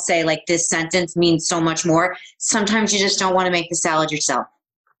 Like I'll say like this sentence means so much more. Sometimes you just don't want to make the salad yourself.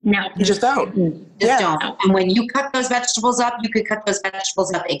 No. You just don't. Don't. And when you cut those vegetables up, you could cut those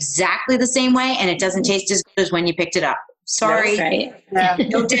vegetables up exactly the same way, and it doesn't taste as good as when you picked it up. Sorry. That's right. Yeah.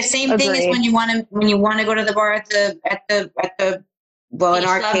 The same thing as when you want to go to the bar at the well, in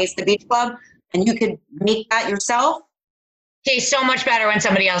our case, the beach club, and you could make that yourself. Tastes so much better when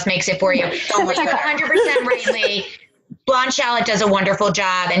somebody else makes it for you. So much better. 100% right, Leigh. Blonde Shallot does a wonderful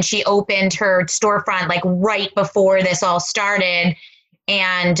job, and she opened her storefront like right before this all started,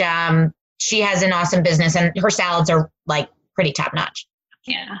 and she has an awesome business, and her salads are like pretty top notch.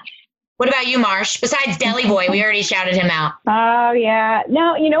 Yeah. What about you, Marsh? Besides Deli Boy, we already shouted him out. Oh, yeah.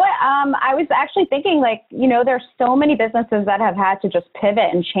 No, you know what? I was actually thinking like, there's so many businesses that have had to just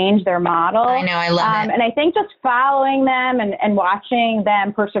pivot and change their model. I know. I love it. And I think just following them and watching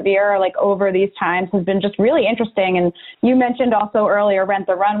them persevere like over these times has been just really interesting. And you mentioned also earlier Rent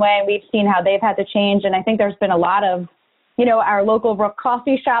the Runway, and we've seen how they've had to change. And I think there's been a lot of, our local Rook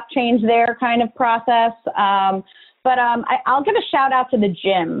coffee shop change their kind of process. But I'll give a shout out to the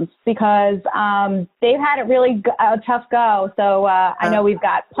gyms because they've had it really a tough go. So I know we've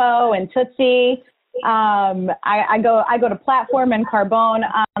got Poe and Tootsie. I go to Platform and Carbone.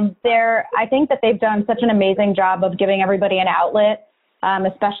 I think that they've done such an amazing job of giving everybody an outlet,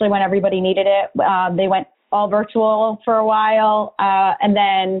 especially when everybody needed it. They went all virtual for a while, and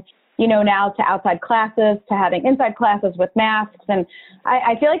then now to outside classes, to having inside classes with masks. And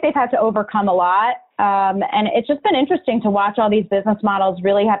I feel like they've had to overcome a lot. And it's just been interesting to watch all these business models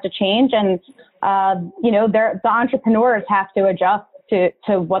really have to change. And, the entrepreneurs have to adjust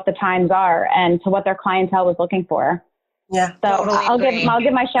to what the times are and to what their clientele was looking for. Yeah. So totally I'll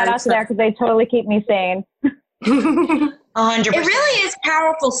give my shout out to there because they totally keep me sane. 100%. It really is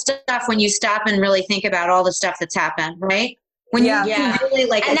powerful stuff when you stop and really think about all the stuff that's happened, right? When you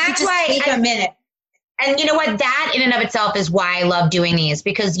really and that's why take a minute. And you know what? That in and of itself is why I love doing these,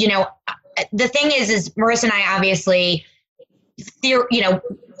 because, the thing is Marissa and I obviously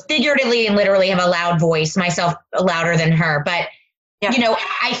figuratively and literally have a loud voice, myself louder than her. But,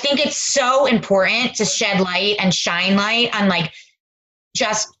 I think it's so important to shed light and shine light on like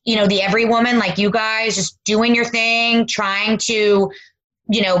just, the every woman like you guys just doing your thing, trying to,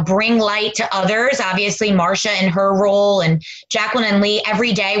 bring light to others. Obviously, Marsha in her role and Jacquelin and Leigh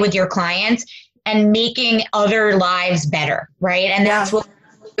every day with your clients and making other lives better. Right. And that's what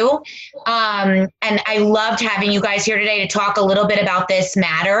we do. And I loved having you guys here today to talk a little bit about this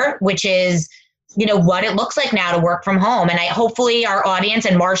matter, which is, what it looks like now to work from home. And hopefully our audience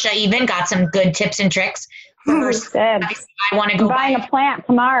and Marsha even got some good tips and tricks. Good. I want to go buying a plant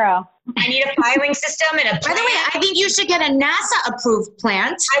tomorrow. I need a filing system and a plant. By the way, I think you should get a NASA approved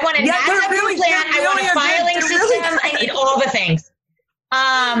plant. I want a NASA approved plant. I want a filing system. I need all the things.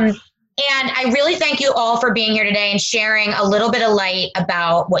 And I really thank you all for being here today and sharing a little bit of light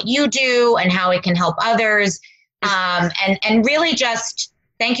about what you do and how it can help others. And really just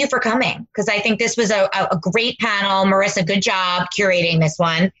thank you for coming, because I think this was a great panel. Marissa, good job curating this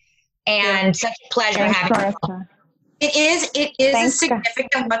one. And such a pleasure having you. It is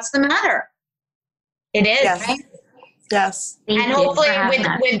significant. What's the matter? It is. Yes. Right? Yes. And hopefully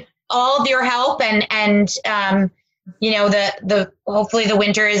with all of your help and hopefully the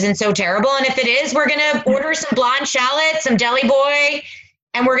winter isn't so terrible. And if it is, we're going to order some blonde shallots, some deli boy,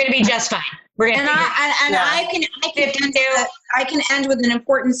 and we're going to be just fine. We're going to I can end with an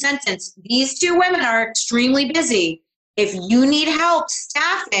important sentence. These two women are extremely busy. If you need help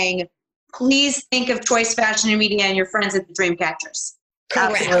staffing, please think of Choice Fashion and Media and your friends at the Dreamcatchers.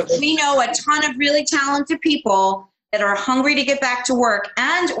 Absolutely. We know a ton of really talented people that are hungry to get back to work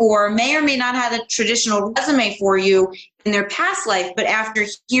and or may not have a traditional resume for you in their past life, but after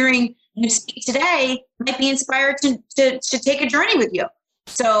hearing you speak today, might be inspired to take a journey with you.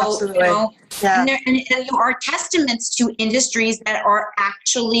 So, and you are testaments to industries that are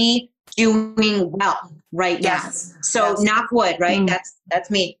actually doing well right now. So knock wood, right? That's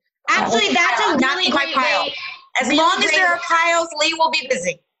me. Actually, that's a really great way. As long as there are piles, Leigh will be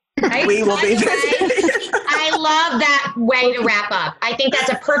busy. Right? We will be busy. I love that way to wrap up. I think that's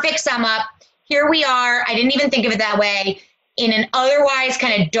a perfect sum up. Here we are. I didn't even think of it that way. In an otherwise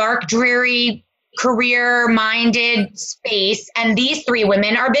kind of dark, dreary, career-minded space, and these three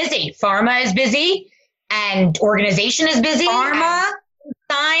women are busy. Pharma is busy, and organization is busy. Pharma,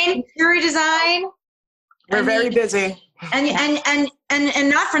 design, interior design. We're very busy. And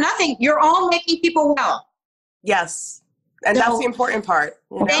not for nothing, you're all making people well. Yes. And that's the important part.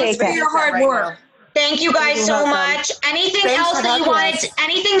 Thanks for your hard work. Thank you guys so much. Anything else that you wanted,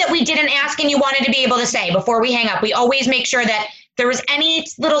 anything that we didn't ask and you wanted to be able to say before we hang up? We always make sure that there was any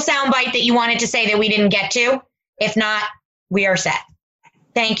little soundbite that you wanted to say that we didn't get to. If not, we are set.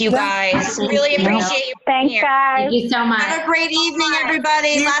 Thank you guys. Really appreciate you being here. Guys. Thank you so much. Have a great evening,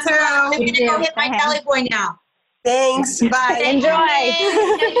 everybody. Lots of love. I'm going to go hit my deli boy now. Thanks. Bye. Enjoy.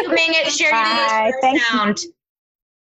 Thank you, Ming. Share your sound.